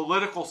fucking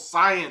political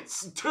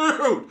science.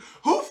 Dude,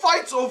 who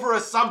fights over a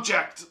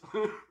subject?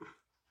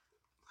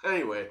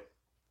 Anyway,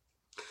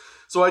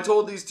 so I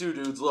told these two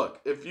dudes,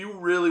 look, if you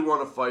really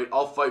want to fight,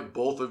 I'll fight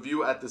both of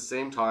you at the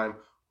same time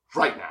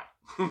right now,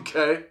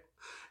 okay?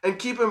 And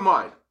keep in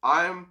mind,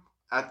 I'm,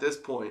 at this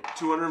point,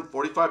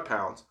 245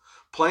 pounds,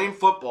 playing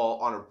football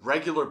on a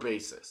regular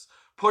basis,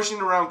 pushing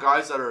around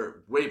guys that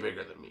are way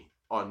bigger than me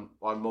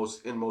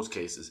in most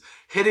cases,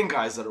 hitting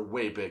guys that are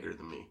way bigger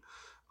than me.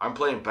 I'm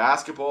playing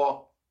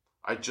basketball.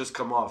 I just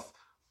come off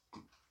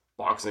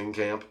boxing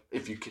camp.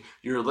 If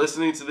you're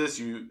listening to this,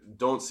 you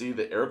don't see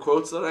the air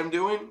quotes that I'm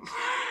doing.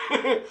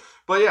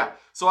 But yeah,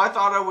 so I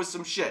thought I was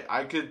some shit.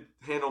 I could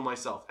handle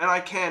myself. And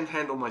I can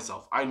handle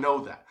myself. I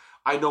know that.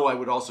 I know I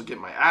would also get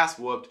my ass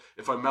whooped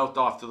if I mouthed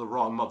off to the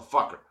wrong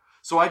motherfucker.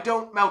 So I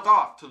don't mouth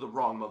off to the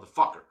wrong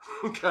motherfucker.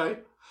 Okay?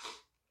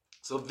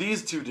 So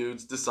these two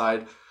dudes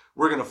decide,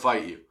 we're going to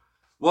fight you.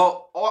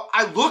 Well,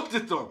 I looked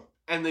at them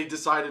and they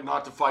decided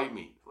not to fight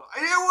me.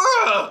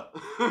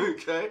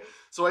 Okay?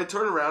 So I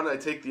turn around and I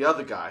take the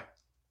other guy,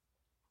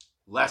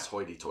 less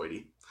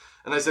hoity-toity,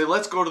 and I say,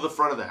 let's go to the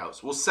front of the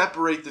house. We'll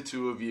separate the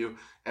two of you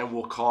and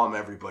we'll calm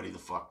everybody the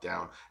fuck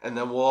down. And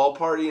then we'll all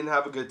party and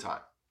have a good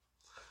time.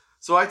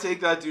 So I take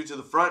that dude to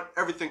the front.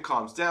 Everything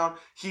calms down.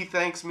 He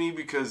thanks me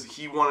because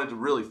he wanted to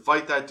really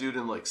fight that dude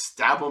and like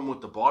stab him with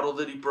the bottle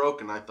that he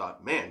broke. And I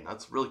thought, man,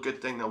 that's a really good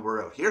thing that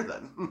we're out here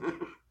then.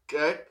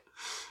 Okay?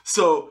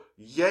 So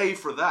yay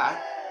for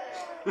that.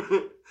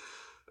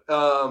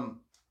 And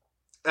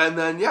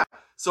then, yeah.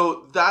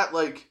 So that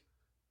like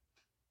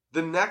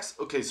the next,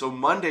 okay, so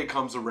Monday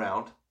comes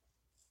around.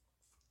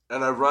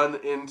 And I run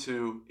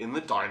into, in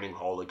the dining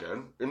hall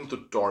again, in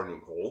the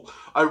dining hall,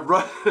 I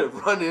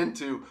run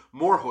into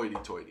more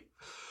hoity-toity.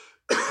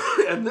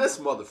 And this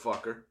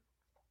motherfucker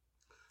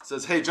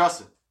says, hey,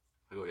 Justin.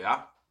 I go,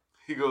 yeah?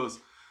 He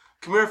goes,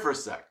 come here for a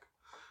sec.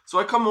 So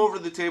I come over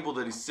to the table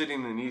that he's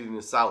sitting and eating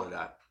his salad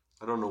at.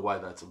 I don't know why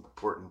that's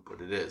important,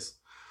 but it is.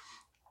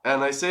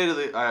 And I say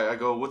to I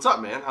go, what's up,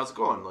 man? How's it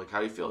going? Like,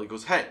 how you feel? He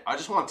goes, hey, I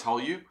just want to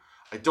tell you,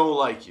 I don't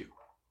like you.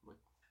 I'm like,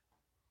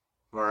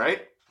 all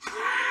right.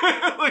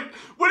 Like,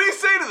 what do you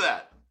say to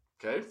that?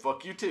 Okay,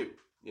 fuck you too.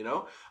 You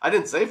know, I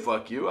didn't say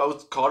fuck you. I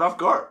was caught off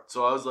guard.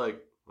 So I was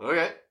like,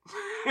 okay.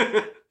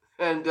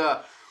 And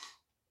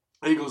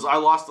he goes, I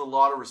lost a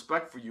lot of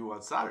respect for you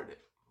on Saturday.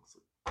 I was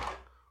like,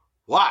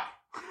 why?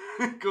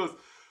 He goes,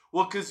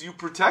 well, because you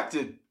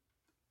protected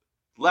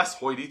less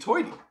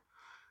hoity-toity.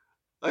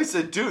 I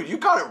said, dude, you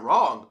got it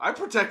wrong. I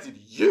protected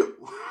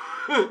you.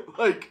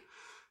 Like,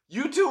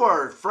 you two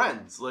are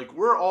friends. Like,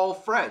 we're all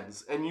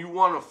friends. And you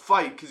want to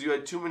fight because you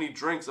had too many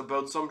drinks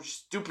about some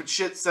stupid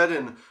shit said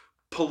in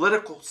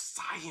political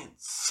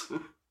science.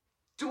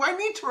 Do I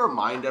need to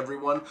remind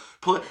everyone?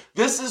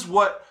 This is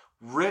what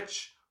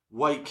rich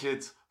white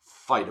kids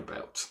fight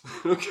about.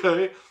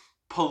 Okay?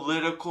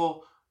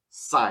 Political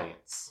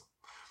science.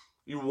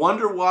 You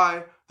wonder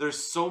why there's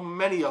so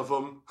many of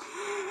them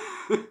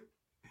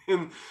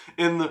in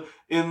the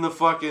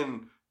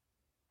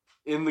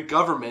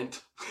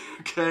government.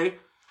 Okay?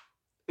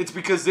 It's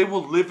because they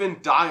will live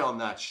and die on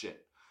that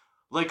shit.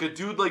 Like a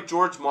dude like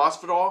George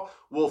Masvidal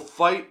will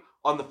fight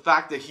on the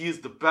fact that he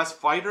is the best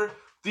fighter.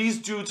 These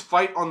dudes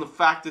fight on the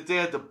fact that they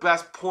had the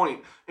best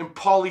point in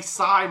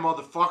poli-sci,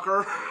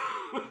 motherfucker.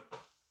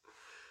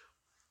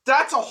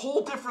 That's a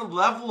whole different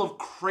level of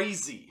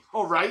crazy,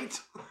 alright?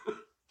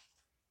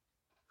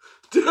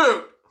 Dude,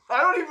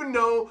 I don't even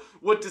know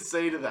what to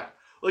say to that.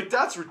 Like,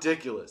 that's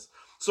ridiculous.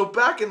 So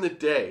back in the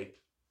day,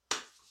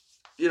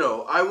 you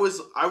know, I was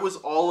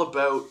all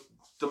about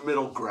the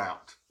middle ground,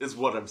 is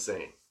what I'm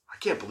saying. I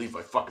can't believe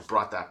I fucking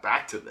brought that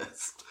back to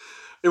this.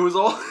 It was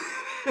all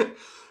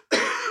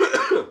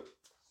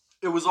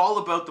it was all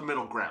about the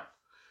middle ground.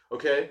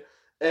 Okay?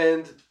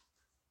 And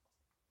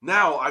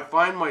now I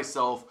find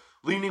myself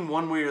leaning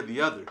one way or the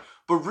other.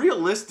 But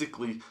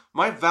realistically,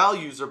 my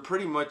values are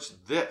pretty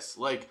much this.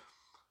 Like,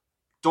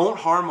 don't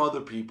harm other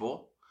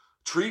people.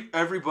 Treat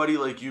everybody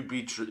like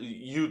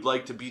you'd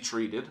like to be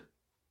treated.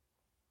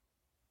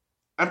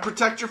 And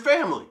protect your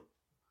family.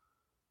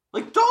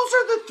 Like, those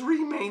are the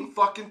three main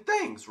fucking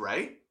things,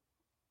 right?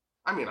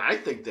 I mean, I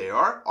think they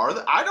are. Are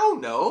they? I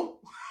don't know.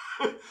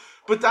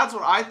 But that's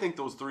what I think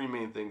those three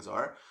main things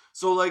are.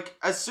 So, like,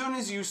 as soon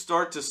as you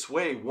start to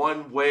sway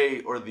one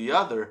way or the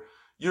other,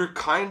 you're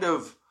kind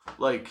of,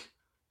 like,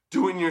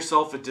 doing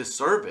yourself a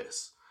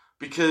disservice.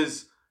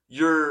 Because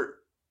you're,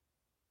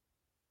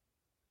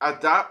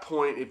 at that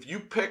point, if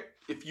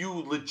you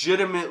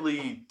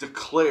legitimately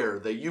declare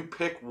that you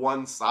pick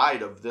one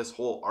side of this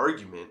whole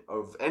argument,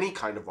 of any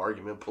kind of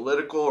argument,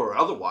 political or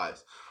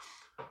otherwise,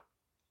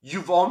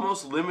 you've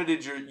almost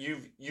limited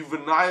you've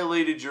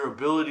annihilated your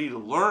ability to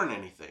learn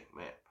anything,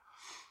 man.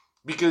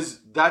 Because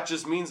that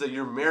just means that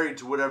you're married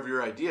to whatever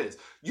your idea is.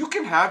 You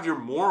can have your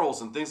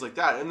morals and things like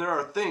that, and there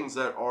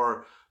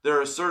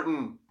are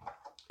certain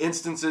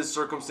instances,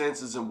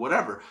 circumstances, and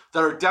whatever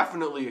that are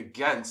definitely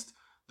against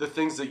the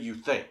things that you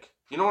think.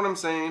 You know what I'm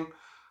saying?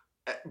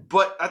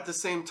 But at the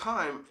same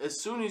time,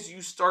 as soon as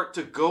you start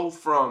to go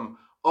from,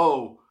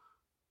 oh,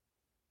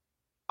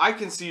 I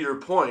can see your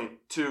point,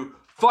 to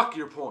fuck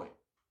your point.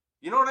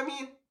 You know what I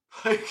mean?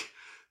 Like,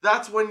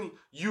 that's when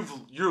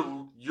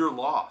you're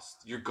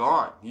lost. You're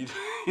gone. You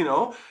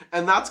know?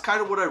 And that's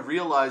kind of what I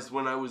realized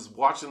when I was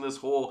watching this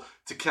whole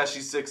Tekashi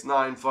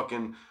 6ix9ine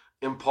fucking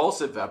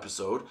Impulsive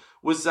episode,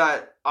 was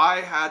that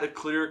I had a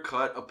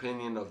clear-cut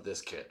opinion of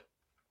this kid.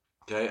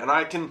 Okay? And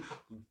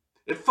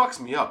it fucks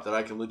me up that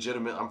I can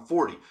I'm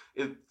 40.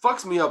 It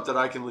fucks me up that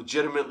I can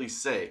legitimately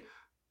say,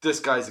 this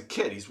guy's a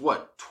kid. He's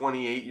what,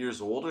 28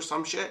 years old or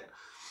some shit?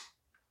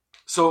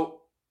 So,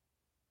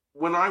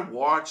 when I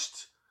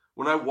watched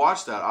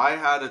that, I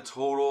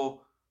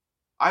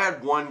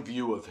had one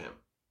view of him,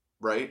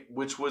 right?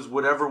 Which was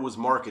whatever was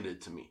marketed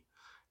to me.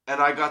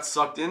 And I got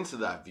sucked into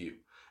that view.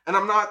 And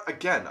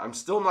I'm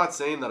still not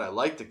saying that I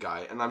like the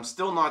guy, and I'm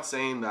still not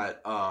saying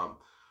that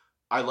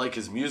I like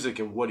his music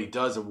and what he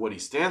does and what he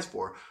stands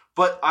for,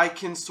 but I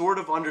can sort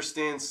of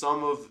understand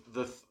some of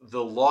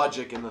the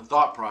logic and the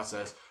thought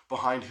process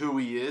behind who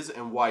he is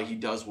and why he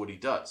does what he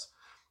does.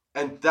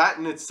 And that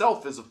in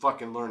itself is a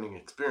fucking learning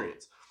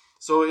experience.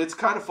 So it's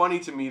kind of funny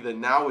to me that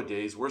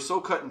nowadays we're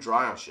so cut and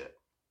dry on shit.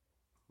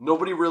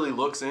 Nobody really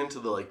looks into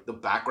the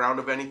background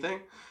of anything.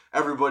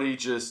 Everybody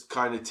just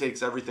kind of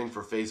takes everything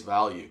for face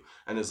value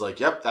and is like,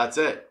 yep, that's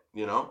it,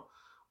 you know?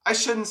 I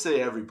shouldn't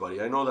say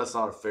everybody. I know that's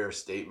not a fair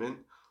statement.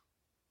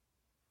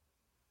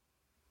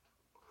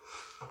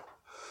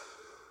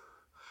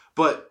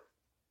 But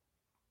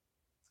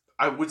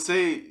I would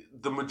say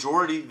the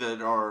majority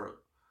that are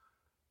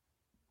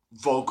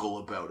vocal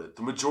about it,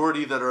 the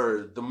majority that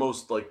are the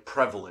most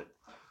prevalent,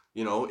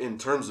 you know, in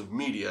terms of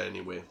media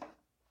anyway,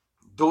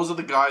 those are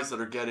the guys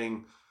that are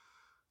getting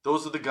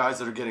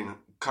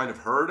kind of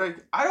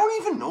heard. I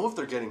don't even know if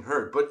they're getting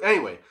heard, but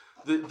anyway,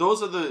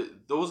 those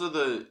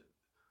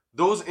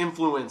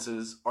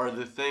influences are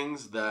the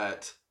things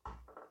that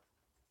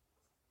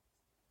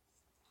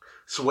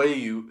sway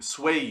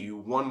you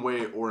one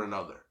way or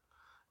another.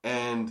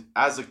 And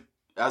as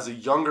a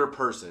younger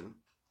person,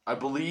 I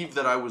believe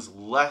that I was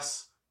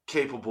less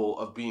capable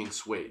of being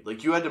swayed.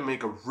 Like, you had to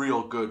make a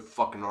real good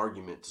fucking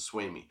argument to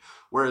sway me.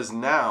 Whereas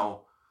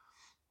now,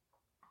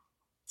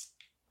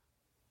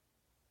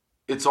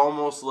 it's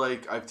almost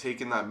like I've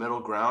taken that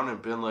middle ground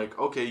and been like,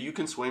 okay, you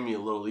can sway me a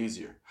little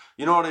easier.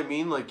 You know what I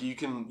mean? Like, you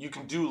can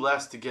do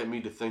less to get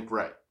me to think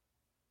right.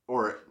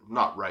 Or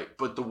not right,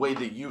 but the way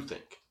that you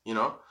think, you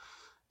know?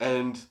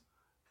 And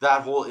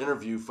that whole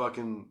interview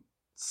fucking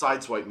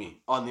sideswiped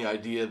me on the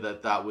idea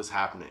that was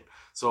happening.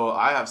 So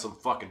I have some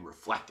fucking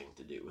reflecting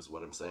to do, is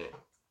what I'm saying.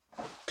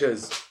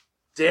 Because,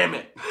 damn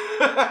it.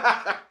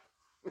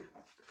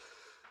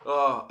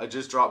 Oh, I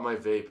just dropped my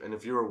vape. And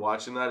if you were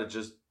watching that, it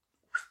just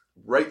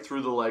right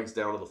through the legs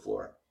down to the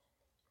floor.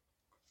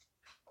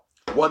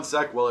 1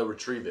 sec while I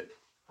retrieve it.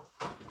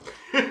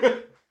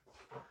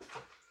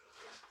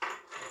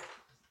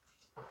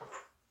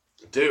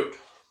 Dude.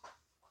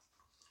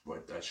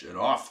 Wipe that shit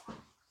off.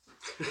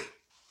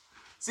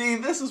 See,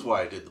 this is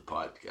why I did the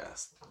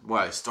podcast.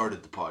 Why I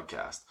started the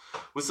podcast.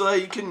 Was so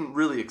that you can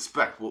really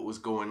expect what was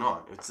going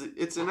on.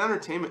 It's an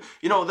entertainment.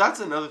 You know,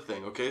 that's another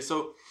thing, okay?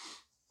 So,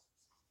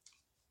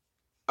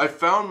 I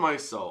found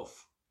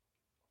myself...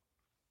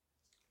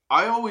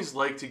 I always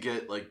like to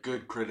get,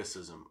 good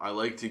criticism. I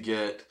like to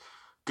get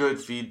good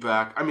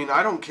feedback. I mean,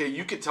 I don't care.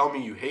 You could tell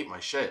me you hate my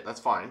shit.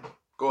 That's fine.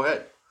 Go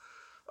ahead.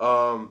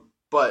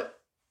 But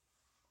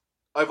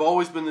I've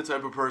always been the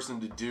type of person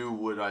to do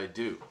what I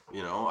do.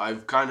 You know,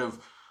 I've kind of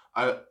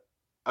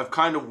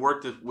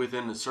worked it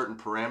within a certain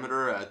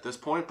parameter at this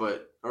point,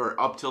 or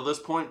up till this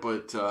point,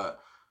 but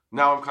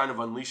now I'm kind of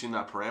unleashing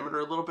that parameter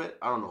a little bit.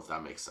 I don't know if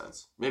that makes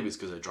sense. Maybe it's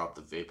because I dropped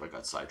the vape. I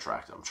got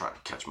sidetracked. I'm trying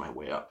to catch my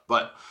way up.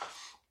 But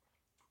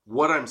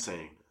what I'm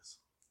saying is,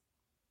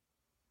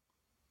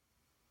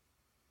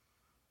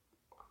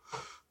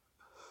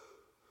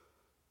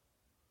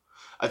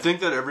 I think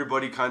that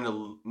everybody kind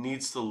of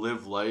needs to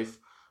live life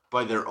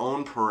by their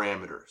own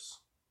parameters.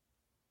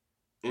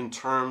 In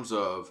terms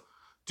of,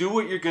 do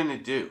what you're going to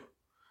do.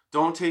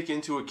 Don't take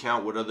into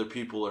account what other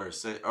people are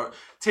saying. Or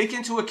take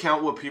into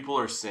account what people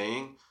are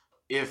saying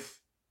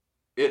if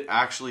it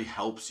actually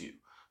helps you.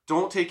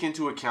 Don't take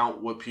into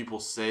account what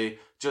people say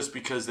just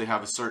because they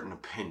have a certain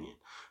opinion.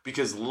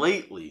 Because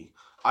lately,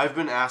 I've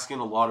been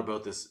asking a lot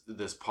about this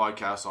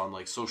podcast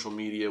on social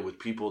media with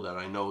people that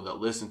I know that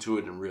listen to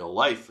it in real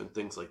life and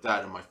things like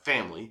that, and my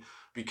family,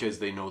 because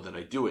they know that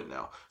I do it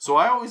now. So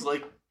I always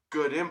like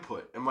good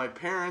input, and my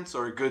parents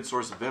are a good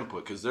source of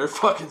input because they're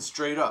fucking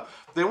straight up.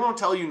 They won't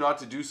tell you not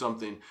to do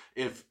something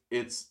if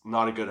it's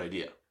not a good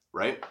idea,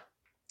 right?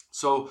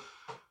 So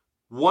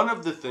one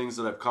of the things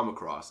that I've come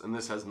across, and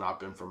this has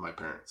not been from my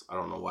parents. I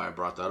don't know why I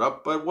brought that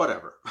up, but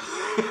whatever.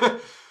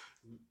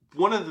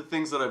 One of the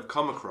things that I've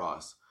come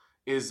across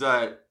is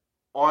that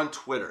on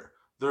Twitter,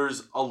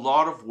 there's a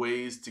lot of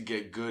ways to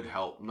get good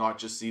help, not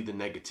just see the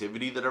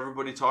negativity that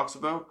everybody talks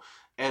about.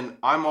 And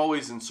I'm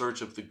always in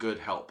search of the good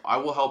help. I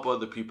will help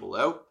other people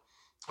out.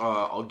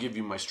 I'll give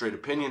you my straight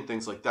opinion,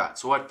 things like that.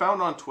 So I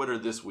found on Twitter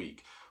this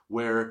week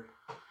where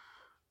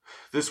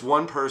this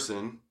one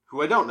person,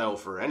 who I don't know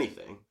for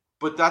anything,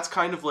 but that's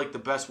kind of the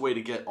best way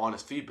to get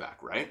honest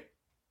feedback, right?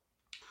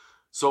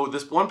 So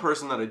this one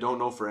person that I don't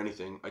know for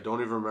anything, I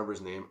don't even remember his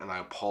name, and I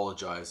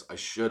apologize. I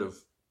should have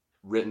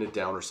written it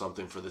down or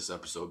something for this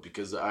episode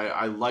because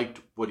I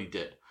liked what he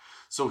did.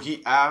 So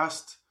he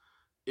asked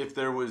if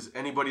there was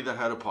anybody that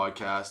had a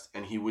podcast,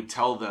 and he would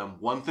tell them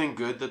one thing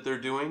good that they're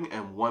doing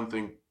and one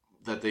thing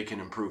that they can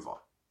improve on,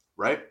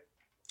 right?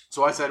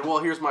 So I said, well,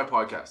 here's my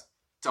podcast.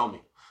 Tell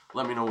me.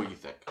 Let me know what you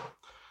think.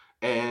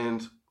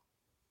 And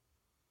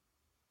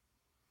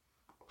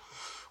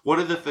one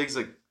of the things,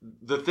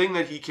 the thing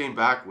that he came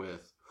back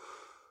with,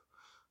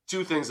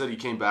 two things that he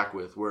came back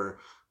with were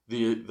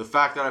the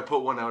fact that I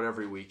put one out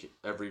every week,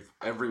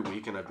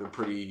 and I've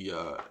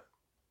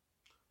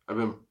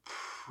been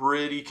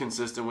pretty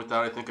consistent with that.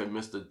 I think I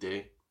missed a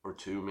day or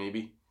two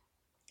maybe,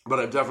 but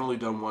I've definitely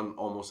done one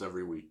almost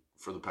every week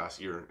for the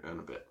past year and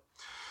a bit.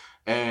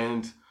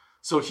 And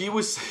so he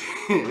was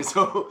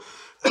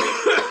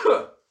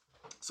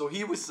so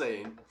he was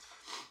saying,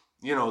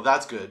 you know,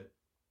 that's good.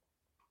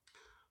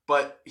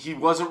 But he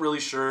wasn't really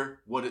sure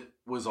what it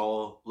was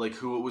all, like,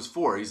 who it was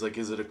for. He's like,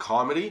 is it a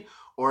comedy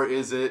or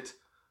is it,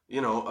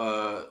 you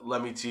know,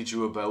 let me teach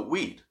you about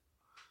weed?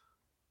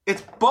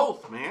 It's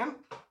both, man.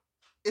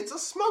 It's a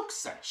smoke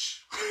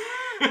sesh.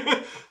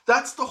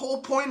 That's the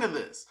whole point of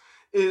this.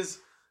 Is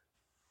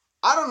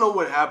I don't know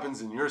what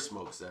happens in your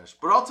smoke sesh,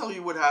 but I'll tell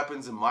you what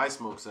happens in my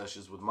smoke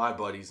sessions with my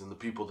buddies and the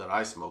people that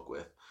I smoke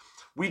with.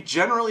 We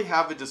generally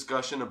have a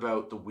discussion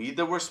about the weed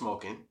that we're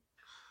smoking.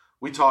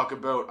 We talk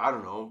about, I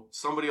don't know,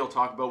 somebody will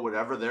talk about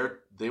whatever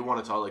they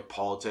want to talk, like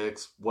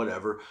politics,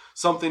 whatever.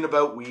 Something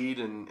about weed,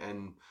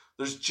 and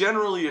there's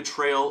generally a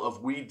trail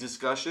of weed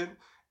discussion,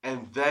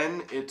 and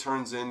then it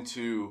turns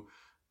into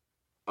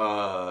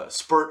a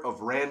spurt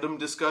of random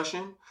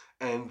discussion,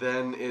 and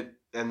then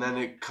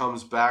it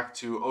comes back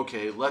to,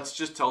 okay, let's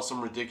just tell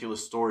some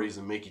ridiculous stories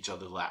and make each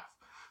other laugh.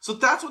 So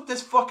that's what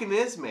this fucking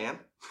is, man.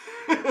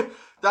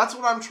 That's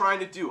what I'm trying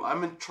to do.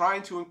 I'm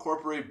trying to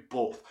incorporate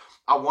both.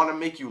 I want to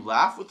make you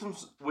laugh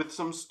with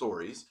some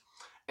stories.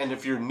 And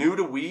if you're new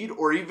to weed,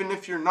 or even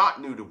if you're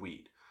not new to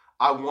weed,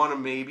 I want to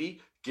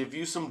maybe give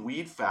you some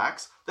weed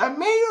facts that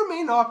may or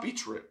may not be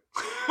true.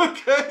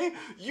 Okay?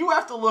 You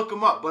have to look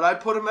them up, but I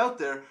put them out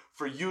there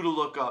for you to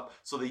look up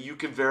so that you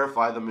can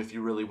verify them if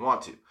you really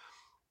want to.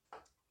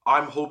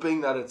 I'm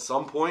hoping that at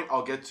some point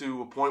I'll get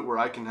to a point where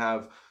I can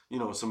have, you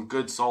know, some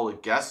good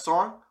solid guests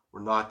on.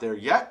 We're not there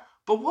yet,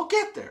 but we'll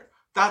get there.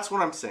 That's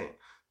what I'm saying.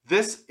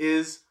 This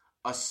is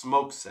a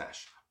smoke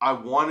sesh. I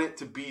want it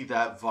to be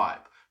that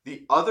vibe.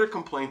 The other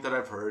complaint that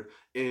I've heard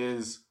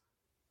is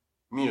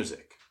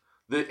music.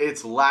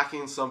 It's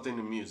lacking something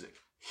to music.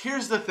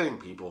 Here's the thing,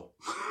 people.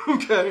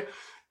 Okay?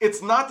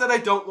 It's not that I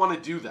don't want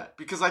to do that,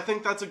 because I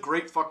think that's a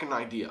great fucking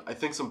idea. I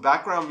think some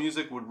background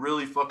music would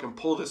really fucking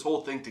pull this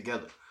whole thing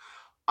together.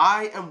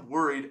 I am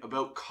worried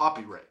about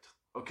copyright,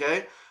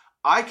 okay?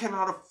 I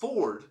cannot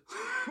afford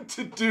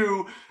to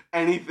do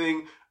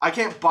anything. I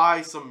can't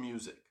buy some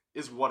music,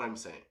 is what I'm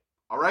saying.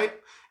 All right?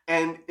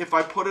 And if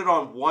I put it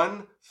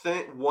on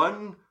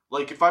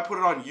if I put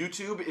it on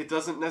YouTube, it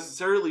doesn't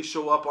necessarily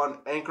show up on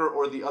Anchor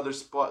or the other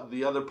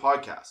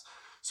podcasts.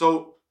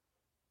 So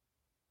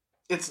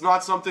it's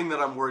not something that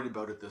I'm worried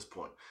about at this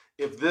point.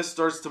 If this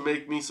starts to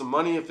make me some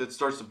money, if it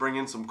starts to bring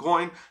in some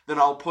coin, then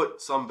I'll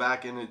put some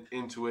back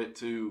into it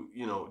to,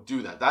 you know,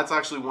 do that. That's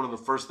actually one of the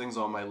first things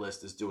on my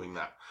list, is doing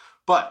that.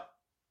 But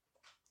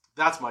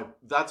that's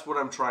what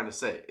I'm trying to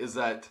say, is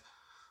that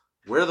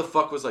where the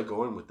fuck was I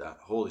going with that?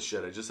 Holy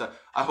shit,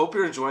 I hope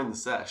you're enjoying the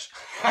sesh.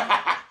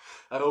 I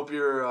hope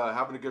you're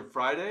having a good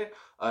Friday.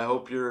 I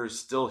hope you're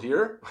still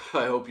here.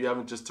 I hope you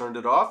haven't just turned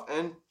it off,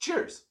 and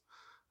cheers.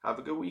 Have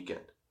a good weekend.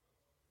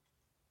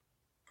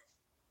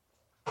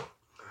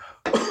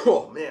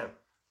 Oh, man.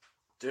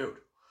 Dude,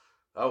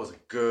 that was a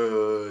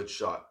good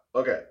shot.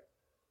 Okay.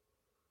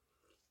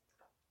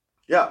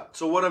 Yeah,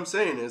 so what I'm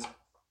saying is,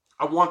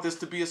 I want this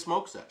to be a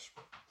smoke sesh.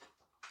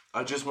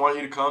 I just want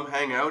you to come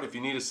hang out. If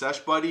you need a sesh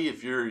buddy,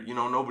 if you're, you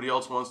know, nobody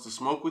else wants to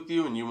smoke with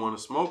you and you want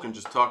to smoke and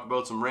just talk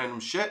about some random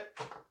shit,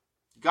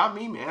 you got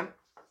me, man.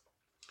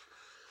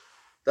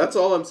 That's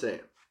all I'm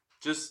saying.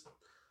 Just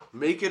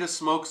make it a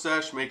smoke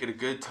sesh, make it a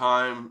good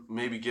time,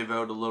 maybe give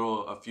out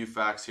a few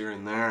facts here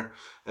and there,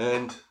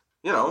 and,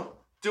 you know,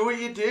 do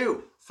what you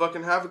do.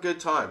 Fucking have a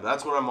good time.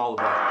 That's what I'm all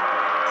about.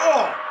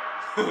 Oh!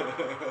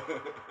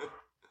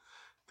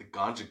 The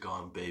ganja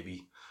gone,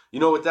 baby. You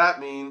know what that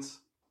means?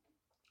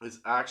 It's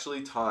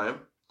actually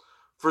time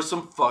for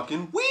some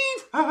fucking weed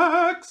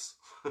hacks.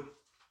 You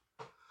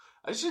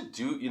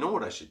know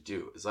what I should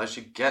do? Is I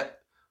should try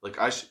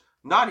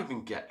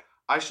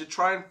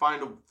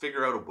and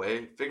figure out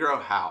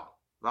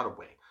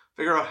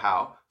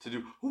how to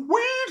do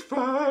weed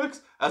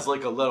facts as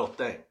like a little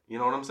thing. You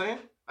know what I'm saying?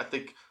 I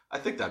think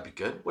that'd be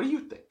good. What do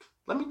you think?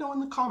 Let me know in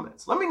the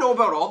comments. Let me know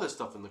about all this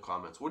stuff in the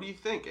comments. What do you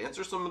think?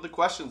 Answer some of the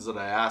questions that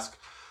I ask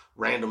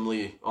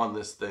randomly on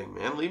this thing,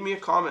 man. Leave me a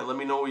comment. Let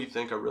me know what you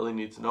think. I really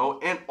need to know.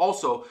 And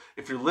also,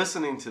 if you're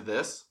listening to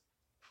this,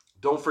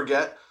 don't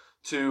forget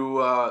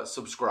to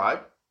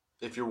subscribe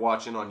if you're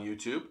watching on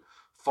YouTube.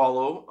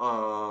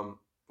 Follow,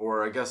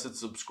 or I guess it's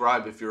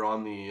subscribe if you're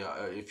on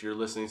if you're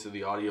listening to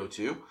the audio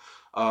too.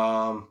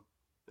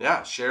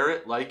 Yeah, share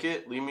it, like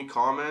it, leave me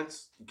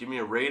comments, give me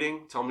a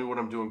rating, tell me what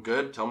I'm doing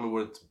good, tell me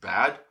what's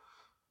bad.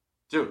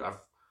 Dude,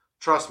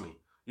 trust me,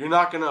 you're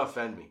not gonna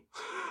offend me.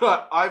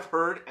 I've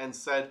heard and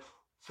said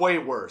way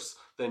worse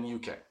than you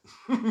can.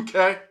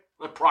 Okay?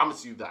 I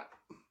promise you that.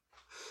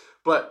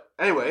 But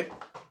anyway,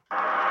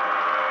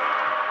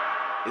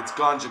 it's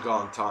ganja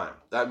gong time.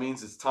 That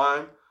means it's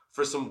time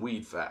for some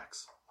weed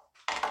facts.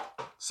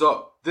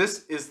 So,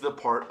 this is the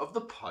part of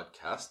the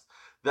podcast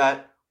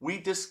that we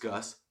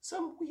discuss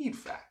some weed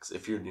facts,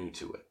 if you're new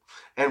to it.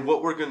 And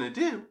what we're going to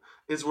do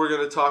is we're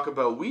going to talk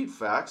about weed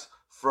facts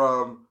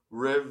from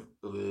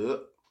I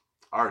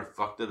already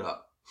fucked it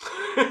up.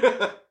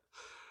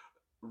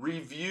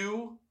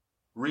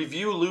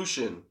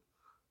 Reviewlution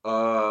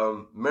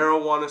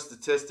Marijuana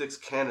Statistics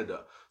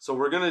Canada. So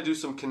we're gonna do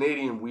some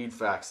Canadian weed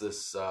facts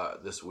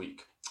this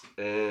week.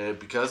 And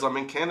because I'm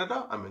in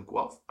Canada, I'm in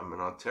Guelph, I'm in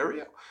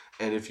Ontario,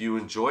 and if you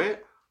enjoy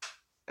it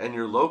and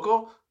you're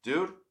local,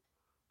 dude,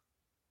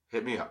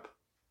 hit me up.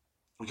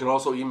 You can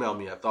also email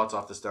me at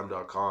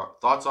thoughtsoffthestem.com,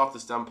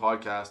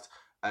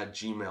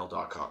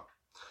 thoughtsoffthestempodcast@gmail.com.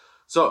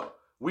 So,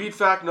 weed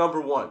fact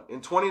number 1.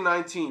 In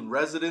 2019,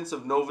 residents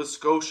of Nova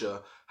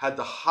Scotia had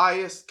the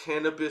highest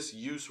cannabis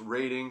use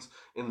ratings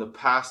in the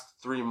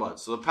past 3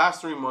 months. So the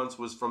past 3 months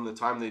was from the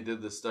time they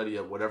did the study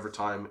at whatever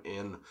time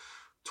in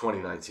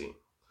 2019.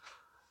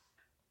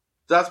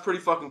 That's pretty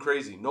fucking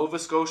crazy. Nova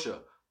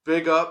Scotia.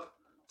 Big up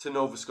to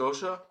Nova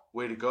Scotia.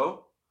 Way to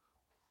go.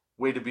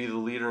 Way to be the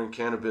leader in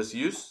cannabis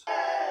use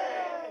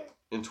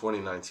in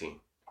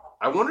 2019.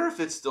 I wonder if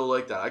it's still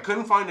like that. I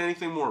couldn't find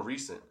anything more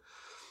recent.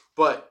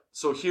 But,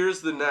 so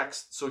here's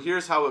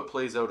how it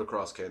plays out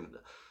across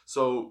Canada.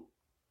 So,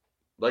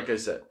 like I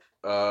said,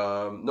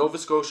 Nova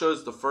Scotia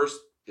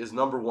is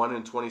number 1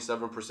 in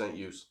 27%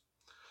 use.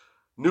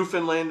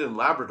 Newfoundland and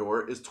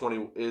Labrador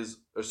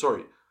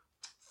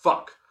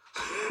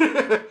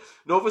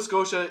Nova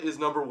Scotia is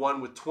number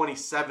 1 with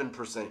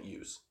 27%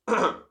 use.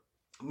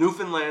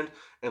 Newfoundland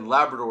and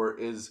Labrador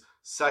is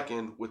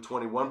second with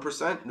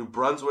 21%, New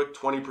Brunswick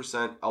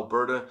 20%,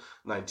 Alberta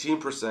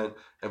 19%,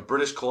 and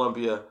British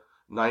Columbia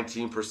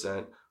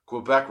 19%.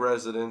 Quebec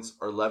residents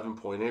are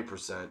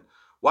 11.8%.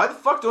 Why the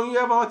fuck don't you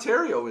have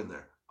Ontario in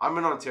there? I'm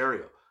in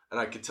Ontario, and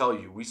I can tell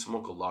you, we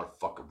smoke a lot of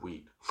fucking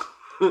weed.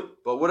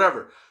 But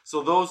whatever.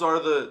 So those are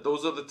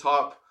the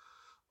top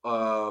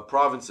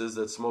provinces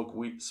that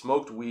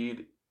smoked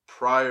weed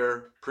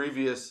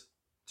previous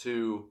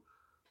to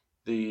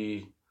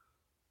the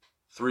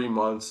 3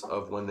 months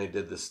of when they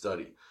did this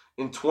study.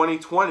 In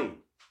 2020,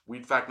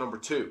 weed fact number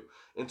 2.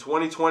 In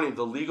 2020,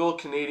 the legal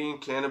Canadian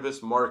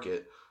cannabis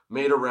market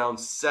made around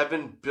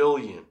 $7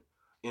 billion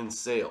in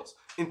sales.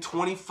 In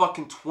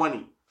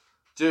 2020.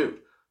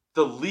 Dude,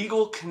 the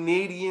legal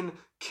Canadian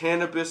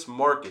cannabis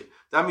market,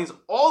 that means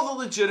all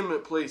the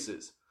legitimate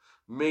places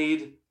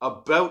made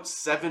about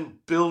 $7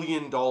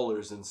 billion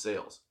in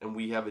sales. And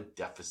we have a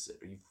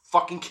deficit. Are you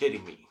fucking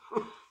kidding me?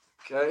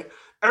 Okay?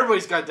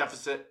 Everybody's got a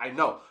deficit, I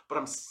know. But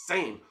I'm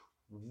saying,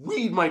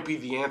 weed might be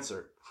the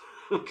answer.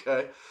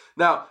 Okay?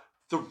 Now,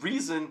 the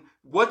reason,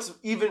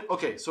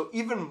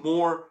 even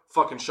more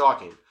fucking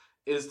shocking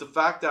is the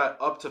fact that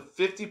up to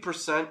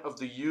 50% of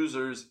the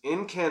users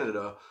in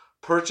Canada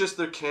purchase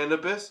their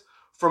cannabis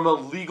from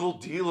illegal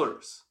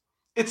dealers.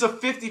 It's a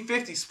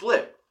 50-50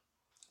 split.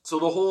 So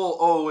the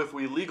whole, if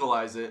we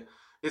legalize it,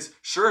 it's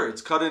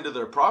cut into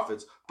their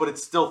profits, but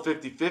it's still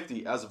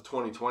 50-50 as of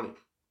 2020.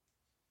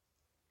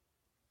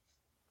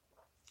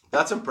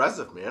 That's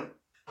impressive, man.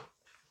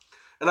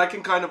 And I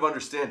can kind of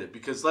understand it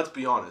because, let's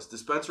be honest,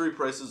 dispensary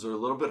prices are a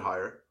little bit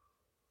higher.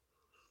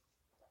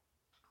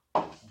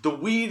 The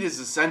weed is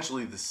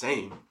essentially the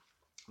same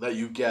that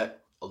you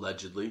get,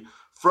 allegedly,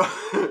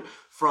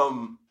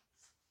 from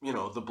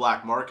the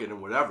black market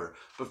and whatever.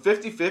 But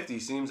 50-50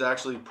 seems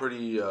actually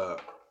pretty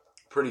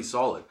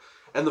solid.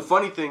 And the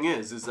funny thing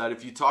is that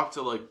if you talk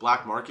to like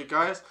black market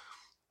guys,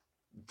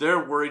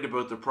 they're worried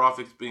about their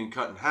profits being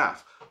cut in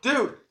half.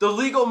 Dude, the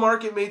legal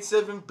market made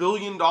 $7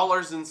 billion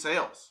in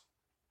sales.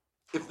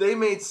 If they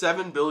made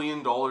 $7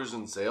 billion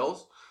in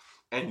sales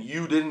and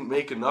you didn't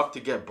make enough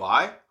to get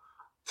by,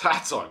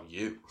 that's on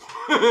you.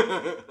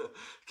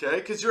 Okay?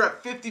 Because you're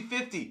at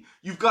 50-50.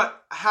 You've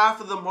got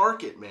half of the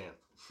market, man.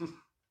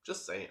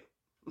 Just saying.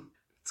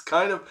 It's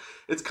kind of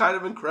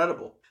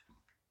incredible.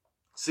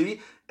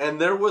 See? And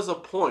there was a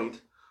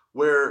point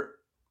where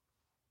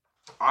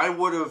I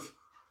would have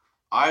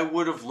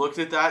looked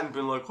at that and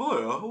been like, oh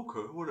yeah,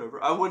 okay,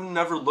 whatever. I would have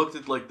never looked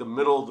at like the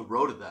middle of the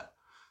road of that.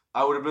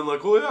 I would have been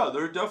like, oh yeah,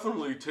 they're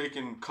definitely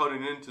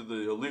cutting into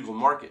the illegal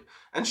market.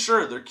 And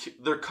sure,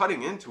 they're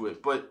cutting into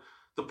it, but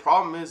the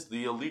problem is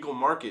the illegal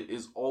market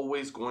is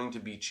always going to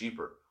be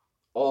cheaper.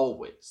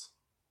 Always.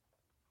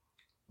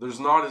 There's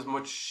not as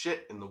much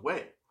shit in the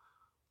way.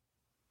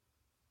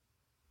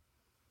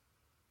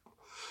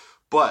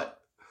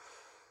 But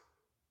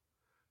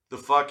the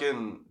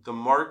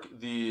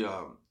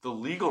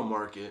legal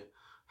market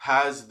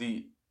has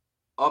the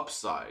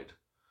upside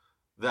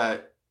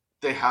that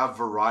they have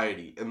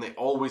variety, and they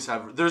always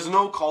have. There's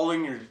no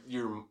calling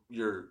your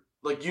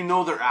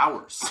their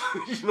hours.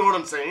 You know what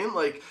I'm saying?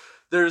 Like,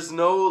 there's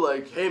no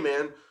like, hey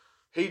man,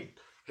 hey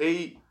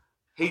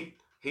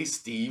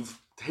Steve,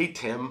 hey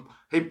Tim,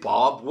 hey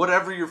Bob,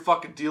 whatever your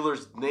fucking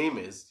dealer's name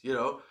is.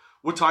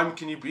 What time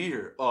can you be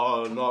here?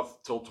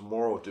 Not till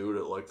tomorrow, dude,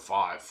 at like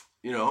 5.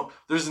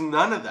 There's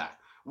none of that.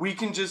 We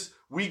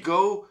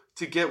go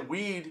to get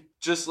weed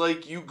just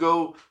like you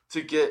go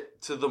to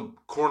get to the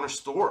corner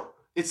store.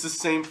 It's the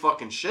same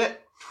fucking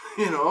shit.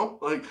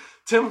 Like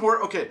Tim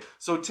Hortons. Okay,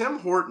 so Tim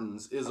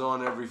Hortons is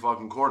on every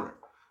fucking corner.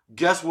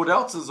 Guess what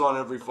else is on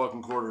every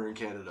fucking corner in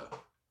Canada?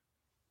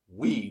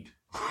 Weed.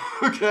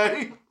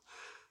 Okay?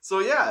 So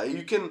yeah,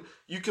 you can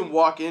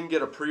walk in,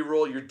 get a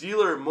pre-roll. Your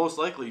dealer most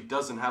likely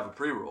doesn't have a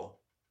pre-roll.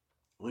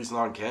 At least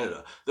not in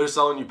Canada. They're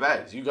selling you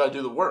bags. You gotta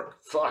do the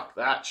work. Fuck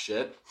that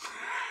shit.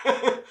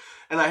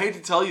 And I hate to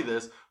tell you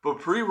this, but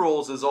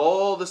pre-rolls is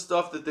all the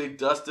stuff that they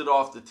dusted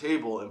off the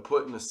table and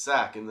put in a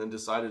sack and then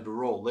decided to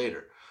roll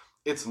later.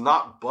 It's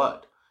not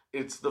bud.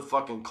 It's the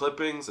fucking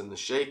clippings and the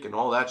shake and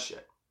all that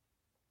shit.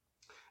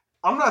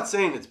 I'm not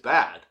saying it's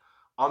bad.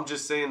 I'm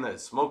just saying that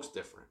it smokes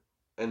different.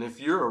 And if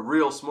you're a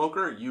real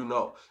smoker, you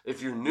know.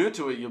 If you're new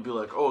to it, you'll be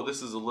like, oh,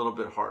 this is a little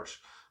bit harsh.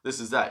 This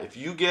is that. If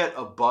you get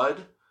a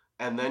bud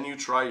and then you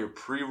try your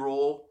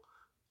pre-roll,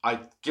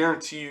 I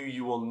guarantee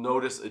you will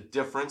notice a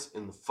difference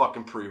in the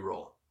fucking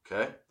pre-roll.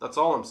 Okay? That's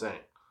all I'm saying.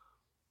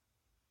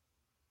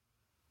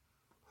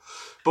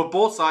 But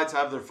both sides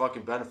have their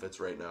fucking benefits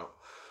right now.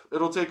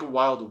 It'll take a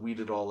while to weed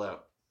it all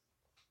out.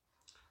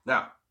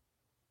 Now,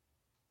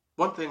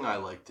 one thing I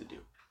like to do,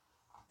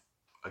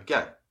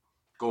 again,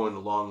 going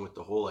along with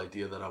the whole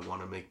idea that I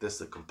want to make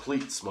this a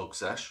complete smoke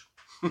sesh.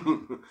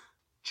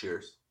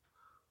 Cheers.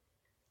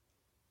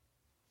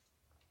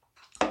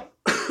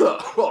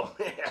 Oh,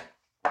 man.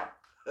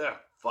 Yeah,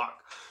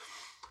 fuck.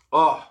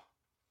 Oh.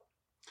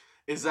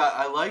 Is that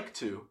I like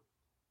to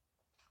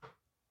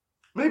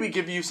maybe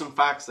give you some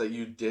facts that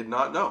you did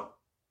not know.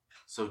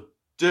 So,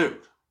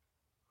 dude,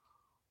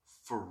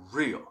 for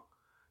real,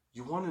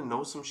 you want to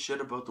know some shit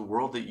about the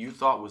world that you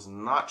thought was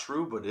not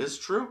true but is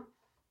true?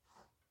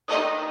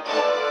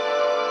 I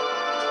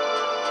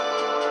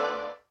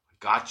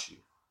got you.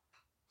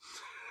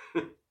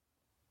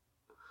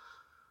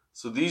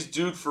 So these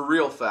dude for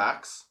real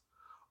facts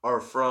are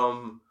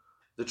from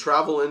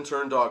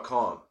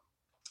thetravelintern.com.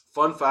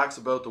 Fun facts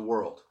about the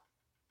world.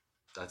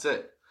 That's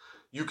it.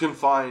 You can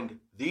find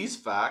these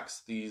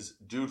facts, these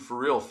dude for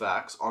real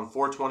facts, on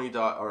 420.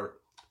 Or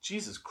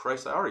Jesus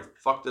Christ, I already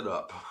fucked it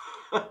up.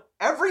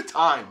 Every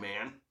time,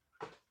 man.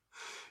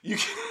 You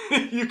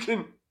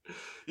can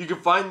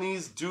find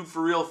these dude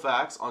for real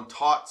facts on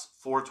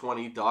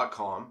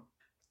tots420.com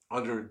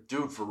under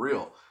dude for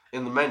real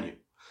in the menu.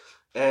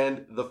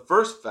 And the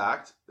first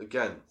fact,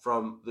 again,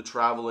 from the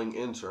traveling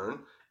intern,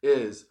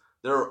 is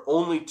there are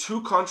only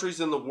 2 countries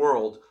in the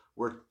world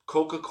where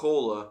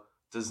Coca-Cola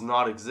does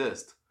not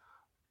exist.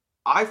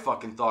 I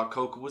fucking thought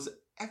Coca was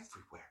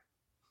everywhere.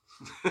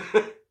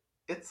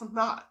 It's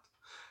not.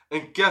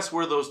 And guess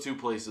where those 2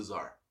 places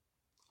are?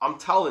 I'm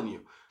telling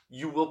you,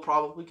 you will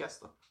probably guess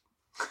them.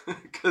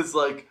 Because,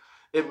 like,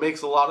 it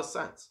makes a lot of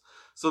sense.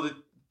 So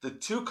the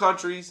 2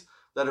 countries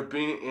that have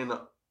been in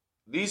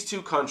these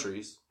 2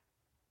 countries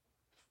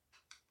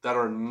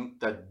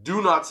that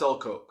do not sell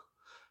Coke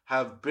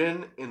have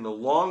been in the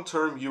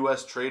long-term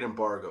U.S. trade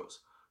embargoes.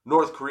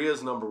 North Korea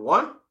is number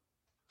 1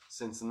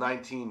 since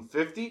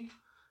 1950,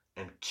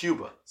 and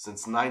Cuba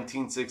since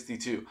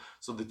 1962.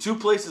 So the 2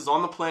 places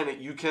on the planet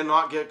you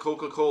cannot get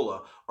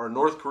Coca-Cola are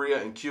North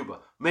Korea and Cuba.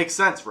 Makes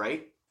sense,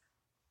 right?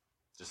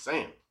 Just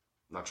saying.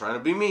 I'm not trying to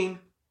be mean.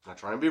 I'm not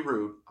trying to be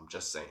rude. I'm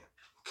just saying.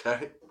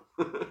 Okay?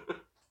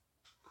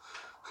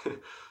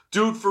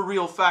 Dude for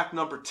real fact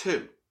number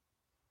 2.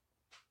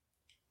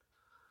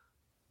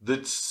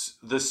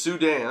 The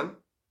Sudan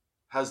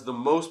has the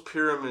most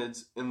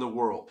pyramids in the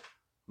world.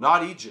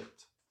 Not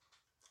Egypt.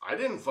 I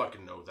didn't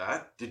fucking know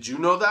that. Did you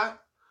know that?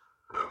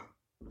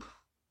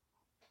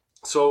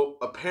 So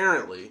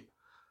apparently,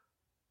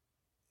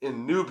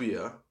 in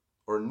Nubia,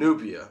 a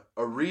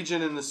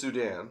region in the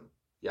Sudan,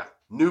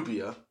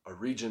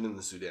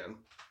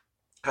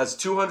 has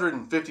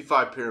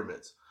 255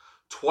 pyramids.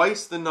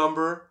 Twice the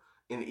number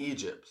in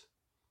Egypt.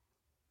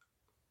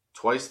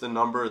 Twice the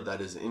number that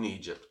is in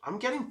Egypt. I'm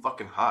getting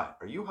fucking high.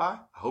 Are you high?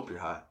 I hope you're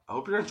high. I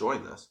hope you're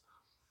enjoying this.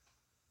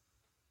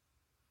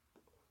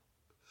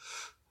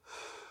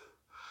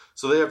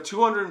 So they have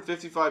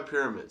 255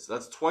 pyramids.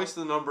 That's twice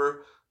the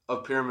number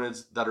of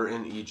pyramids that are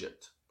in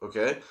Egypt.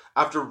 Okay?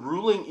 After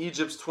ruling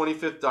Egypt's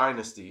 25th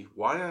dynasty,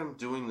 why I'm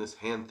doing this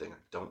hand thing, I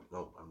don't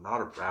know. I'm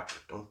not a rapper.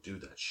 Don't do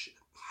that shit.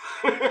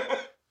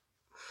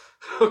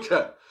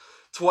 Okay.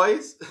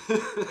 Twice.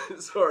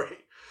 Sorry.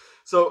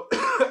 So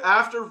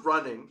after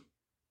ruling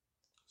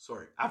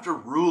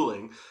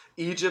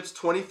Egypt's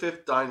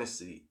 25th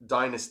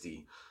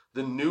dynasty,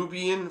 the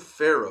Nubian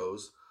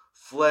pharaohs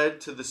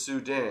fled to the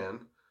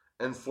Sudan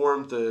and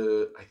formed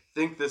I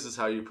think this is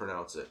how you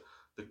pronounce it,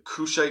 the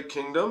Kushite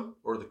Kingdom,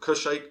 or the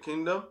Kushite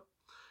Kingdom,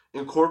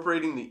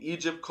 incorporating the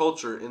Egypt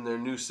culture in their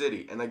new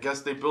city. And I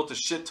guess they built a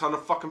shit ton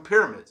of fucking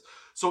pyramids.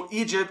 So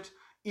Egypt,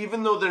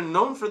 even though they're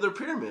known for their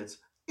pyramids,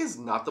 is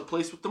not the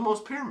place with the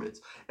most pyramids.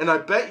 And I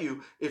bet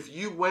you, if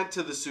you went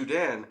to the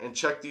Sudan and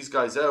checked these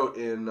guys out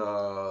in,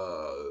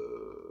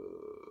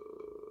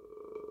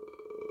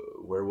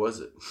 where was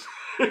it?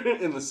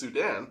 In the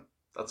Sudan.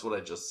 That's what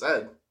I just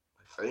said,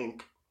 I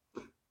think.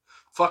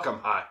 Fuck, I'm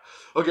high.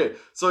 Okay,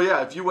 so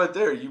yeah, if you went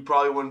there, you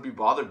probably wouldn't be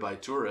bothered by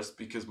tourists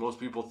because most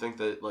people think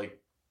that,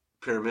 like,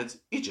 pyramids,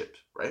 Egypt,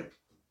 right?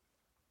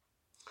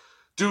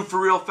 Dude,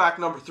 for real, fact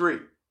number 3.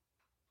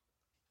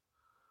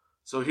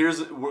 So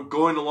we're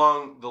going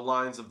along the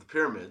lines of the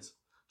pyramids.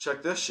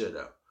 Check this shit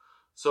out.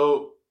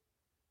 So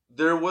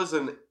there was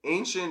an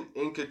ancient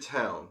Inca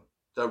town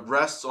that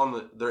rests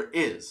on there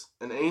is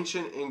an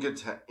ancient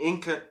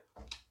Inca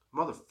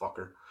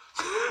Motherfucker.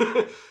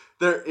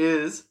 There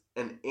is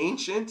an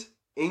ancient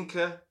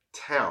Inca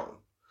town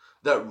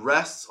that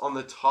rests on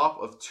the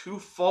top of 2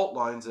 fault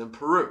lines in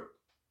Peru.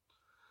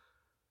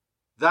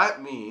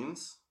 That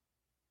means,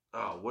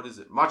 what is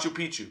it? Machu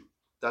Picchu.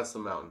 That's the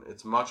mountain.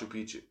 It's Machu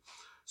Picchu.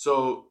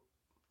 So,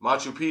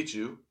 Machu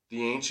Picchu,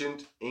 the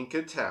ancient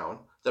Inca town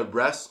that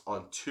rests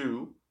on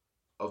 2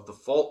 of the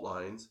fault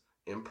lines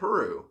in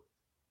Peru.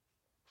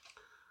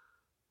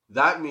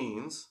 That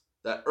means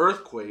that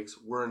earthquakes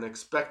were an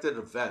expected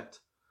event.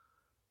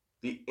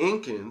 The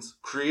Incans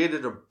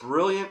created a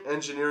brilliant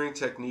engineering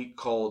technique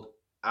called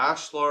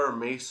ashlar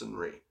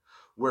masonry,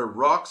 where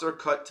rocks are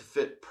cut to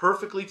fit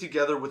perfectly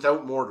together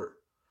without mortar.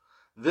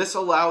 This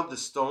allowed the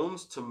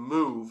stones to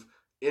move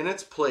in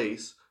its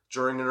place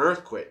during an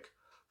earthquake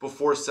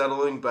before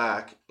settling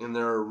back in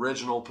their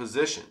original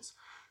positions.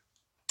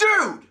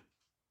 Dude!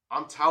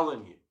 I'm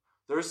telling you,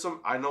 there's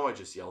some, I know I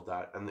just yelled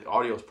that and the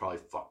audio's probably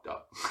fucked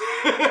up.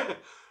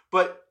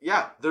 But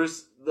yeah,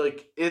 there's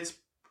like,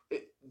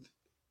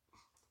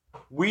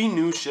 we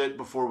knew shit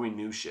before we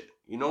knew shit.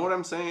 You know what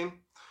I'm saying?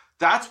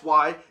 That's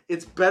why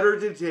it's better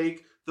to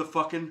take the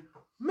fucking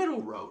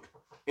middle road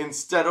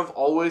instead of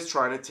always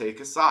trying to take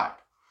a side.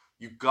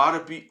 You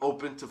gotta be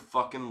open to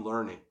fucking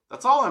learning.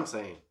 That's all I'm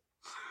saying.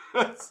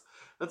 That's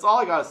all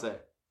I gotta say.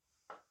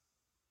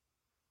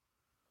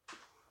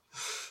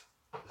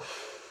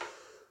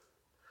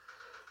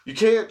 You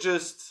can't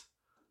just...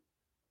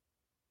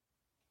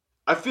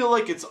 I feel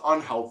like it's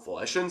unhelpful.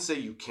 I shouldn't say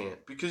you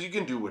can't, because you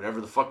can do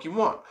whatever the fuck you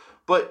want.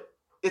 But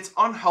it's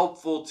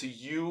unhelpful to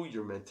you,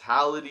 your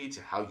mentality,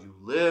 to how you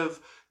live,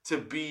 to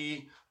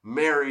be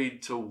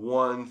married to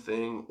one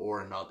thing or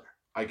another,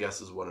 I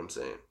guess is what I'm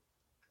saying.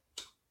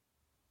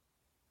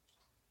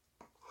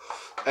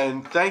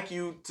 And thank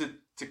you to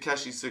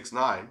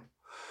Takeshi69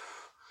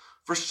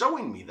 for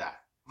showing me that.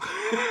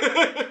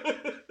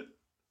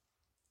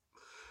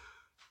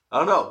 I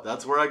don't know.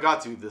 That's where I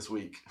got to this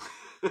week.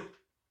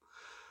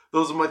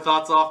 Those are my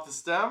thoughts off the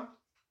stem.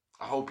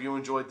 I hope you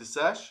enjoyed the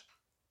sesh.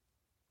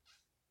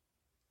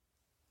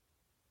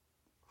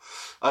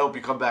 I hope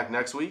you come back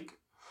next week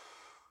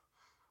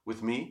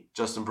with me,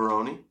 Justin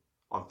Baroni,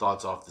 on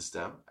Thoughts Off the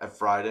Stem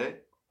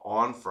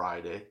on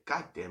Friday,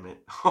 god damn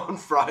it, on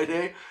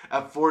Friday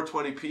at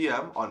 4:20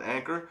 p.m. on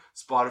Anchor,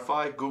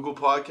 Spotify, Google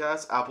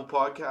Podcasts, Apple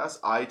Podcasts,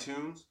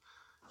 iTunes,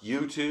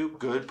 YouTube,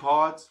 Good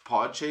Pods,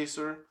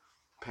 Podchaser,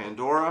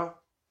 Pandora.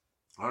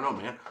 I don't know,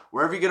 man.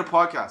 Wherever you get a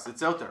podcast,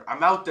 it's out there.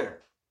 I'm out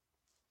there.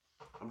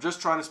 I'm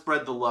just trying to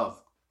spread the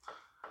love.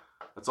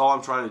 That's all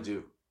I'm trying to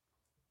do.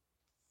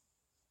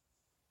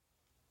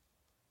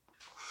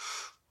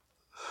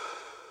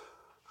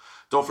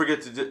 Don't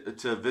forget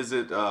to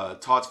visit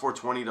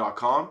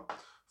tots420.com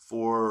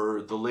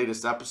for the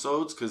latest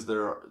episodes, because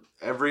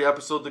every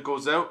episode that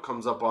goes out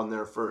comes up on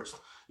there first.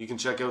 You can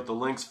check out the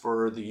links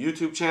for the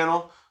YouTube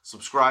channel.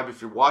 Subscribe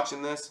if you're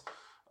watching this.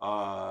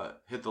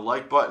 Hit the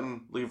like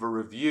button. Leave a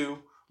review.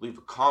 Leave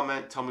a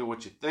comment. Tell me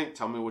what you think.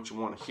 Tell me what you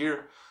want to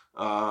hear.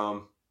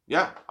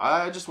 Yeah,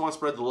 I just want to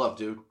spread the love,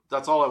 dude.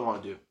 That's all I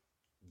want to do.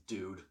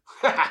 Dude.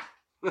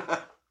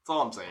 That's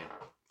all I'm saying.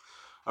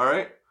 All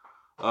right.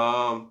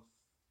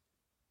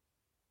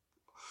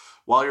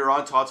 While you're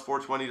on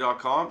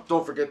tots420.com,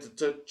 don't forget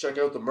to check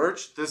out the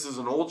merch. This is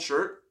an old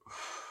shirt,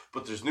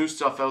 but there's new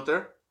stuff out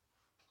there.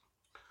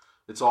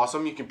 It's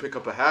awesome. You can pick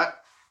up a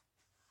hat.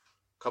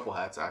 A couple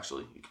hats,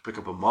 actually. You can pick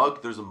up a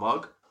mug. There's a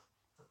mug.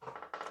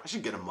 I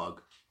should get a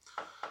mug.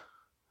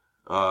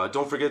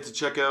 Don't forget to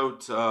check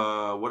out,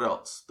 what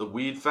else? The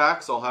weed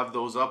facts. I'll have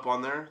those up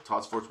on there.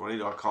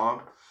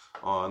 tots420.com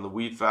on the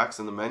weed facts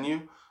in the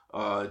menu.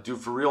 Do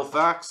for real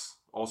facts,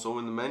 also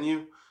in the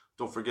menu.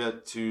 Don't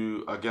forget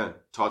to, again,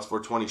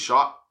 tots420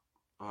 shop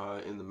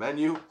in the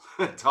menu.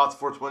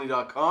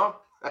 tots420.com.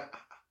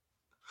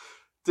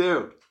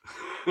 Dude,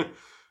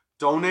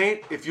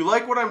 donate. If you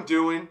like what I'm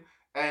doing,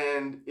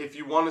 and if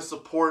you want to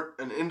support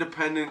an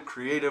independent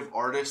creative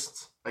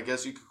artist, I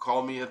guess you could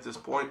call me at this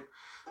point,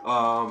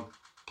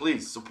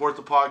 please support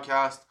the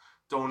podcast.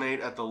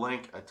 Donate at the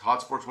link at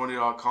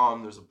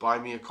tots420.com. There's a buy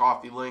me a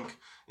coffee link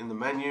in the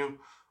menu.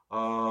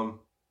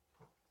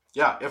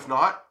 Yeah, if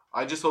not,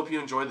 I just hope you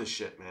enjoy this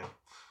shit, man.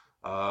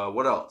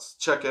 What else?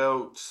 Check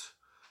out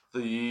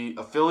the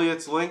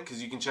affiliates link,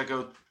 because you can check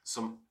out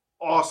some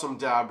awesome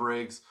dab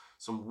rigs,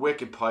 some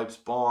wicked pipes,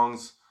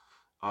 bongs,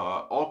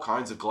 all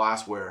kinds of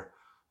glassware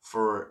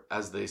for,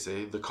 as they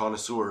say, the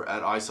connoisseur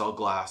at I Sell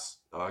Glass.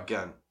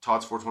 Again,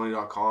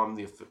 tots420.com,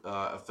 the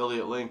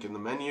affiliate link in the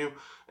menu,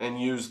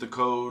 and use the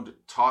code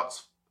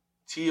TOTS,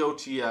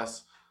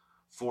 TOTS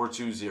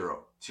 420.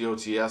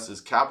 TOTS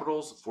is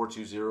capitals,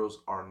 420s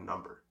are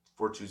numbered.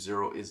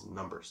 420 is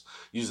numbers.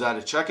 Use that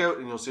at checkout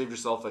and you'll save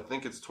yourself, I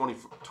think it's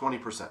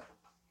 20%.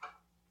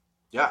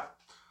 Yeah.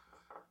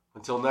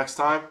 Until next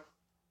time,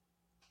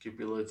 keep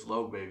your lids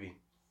low, baby.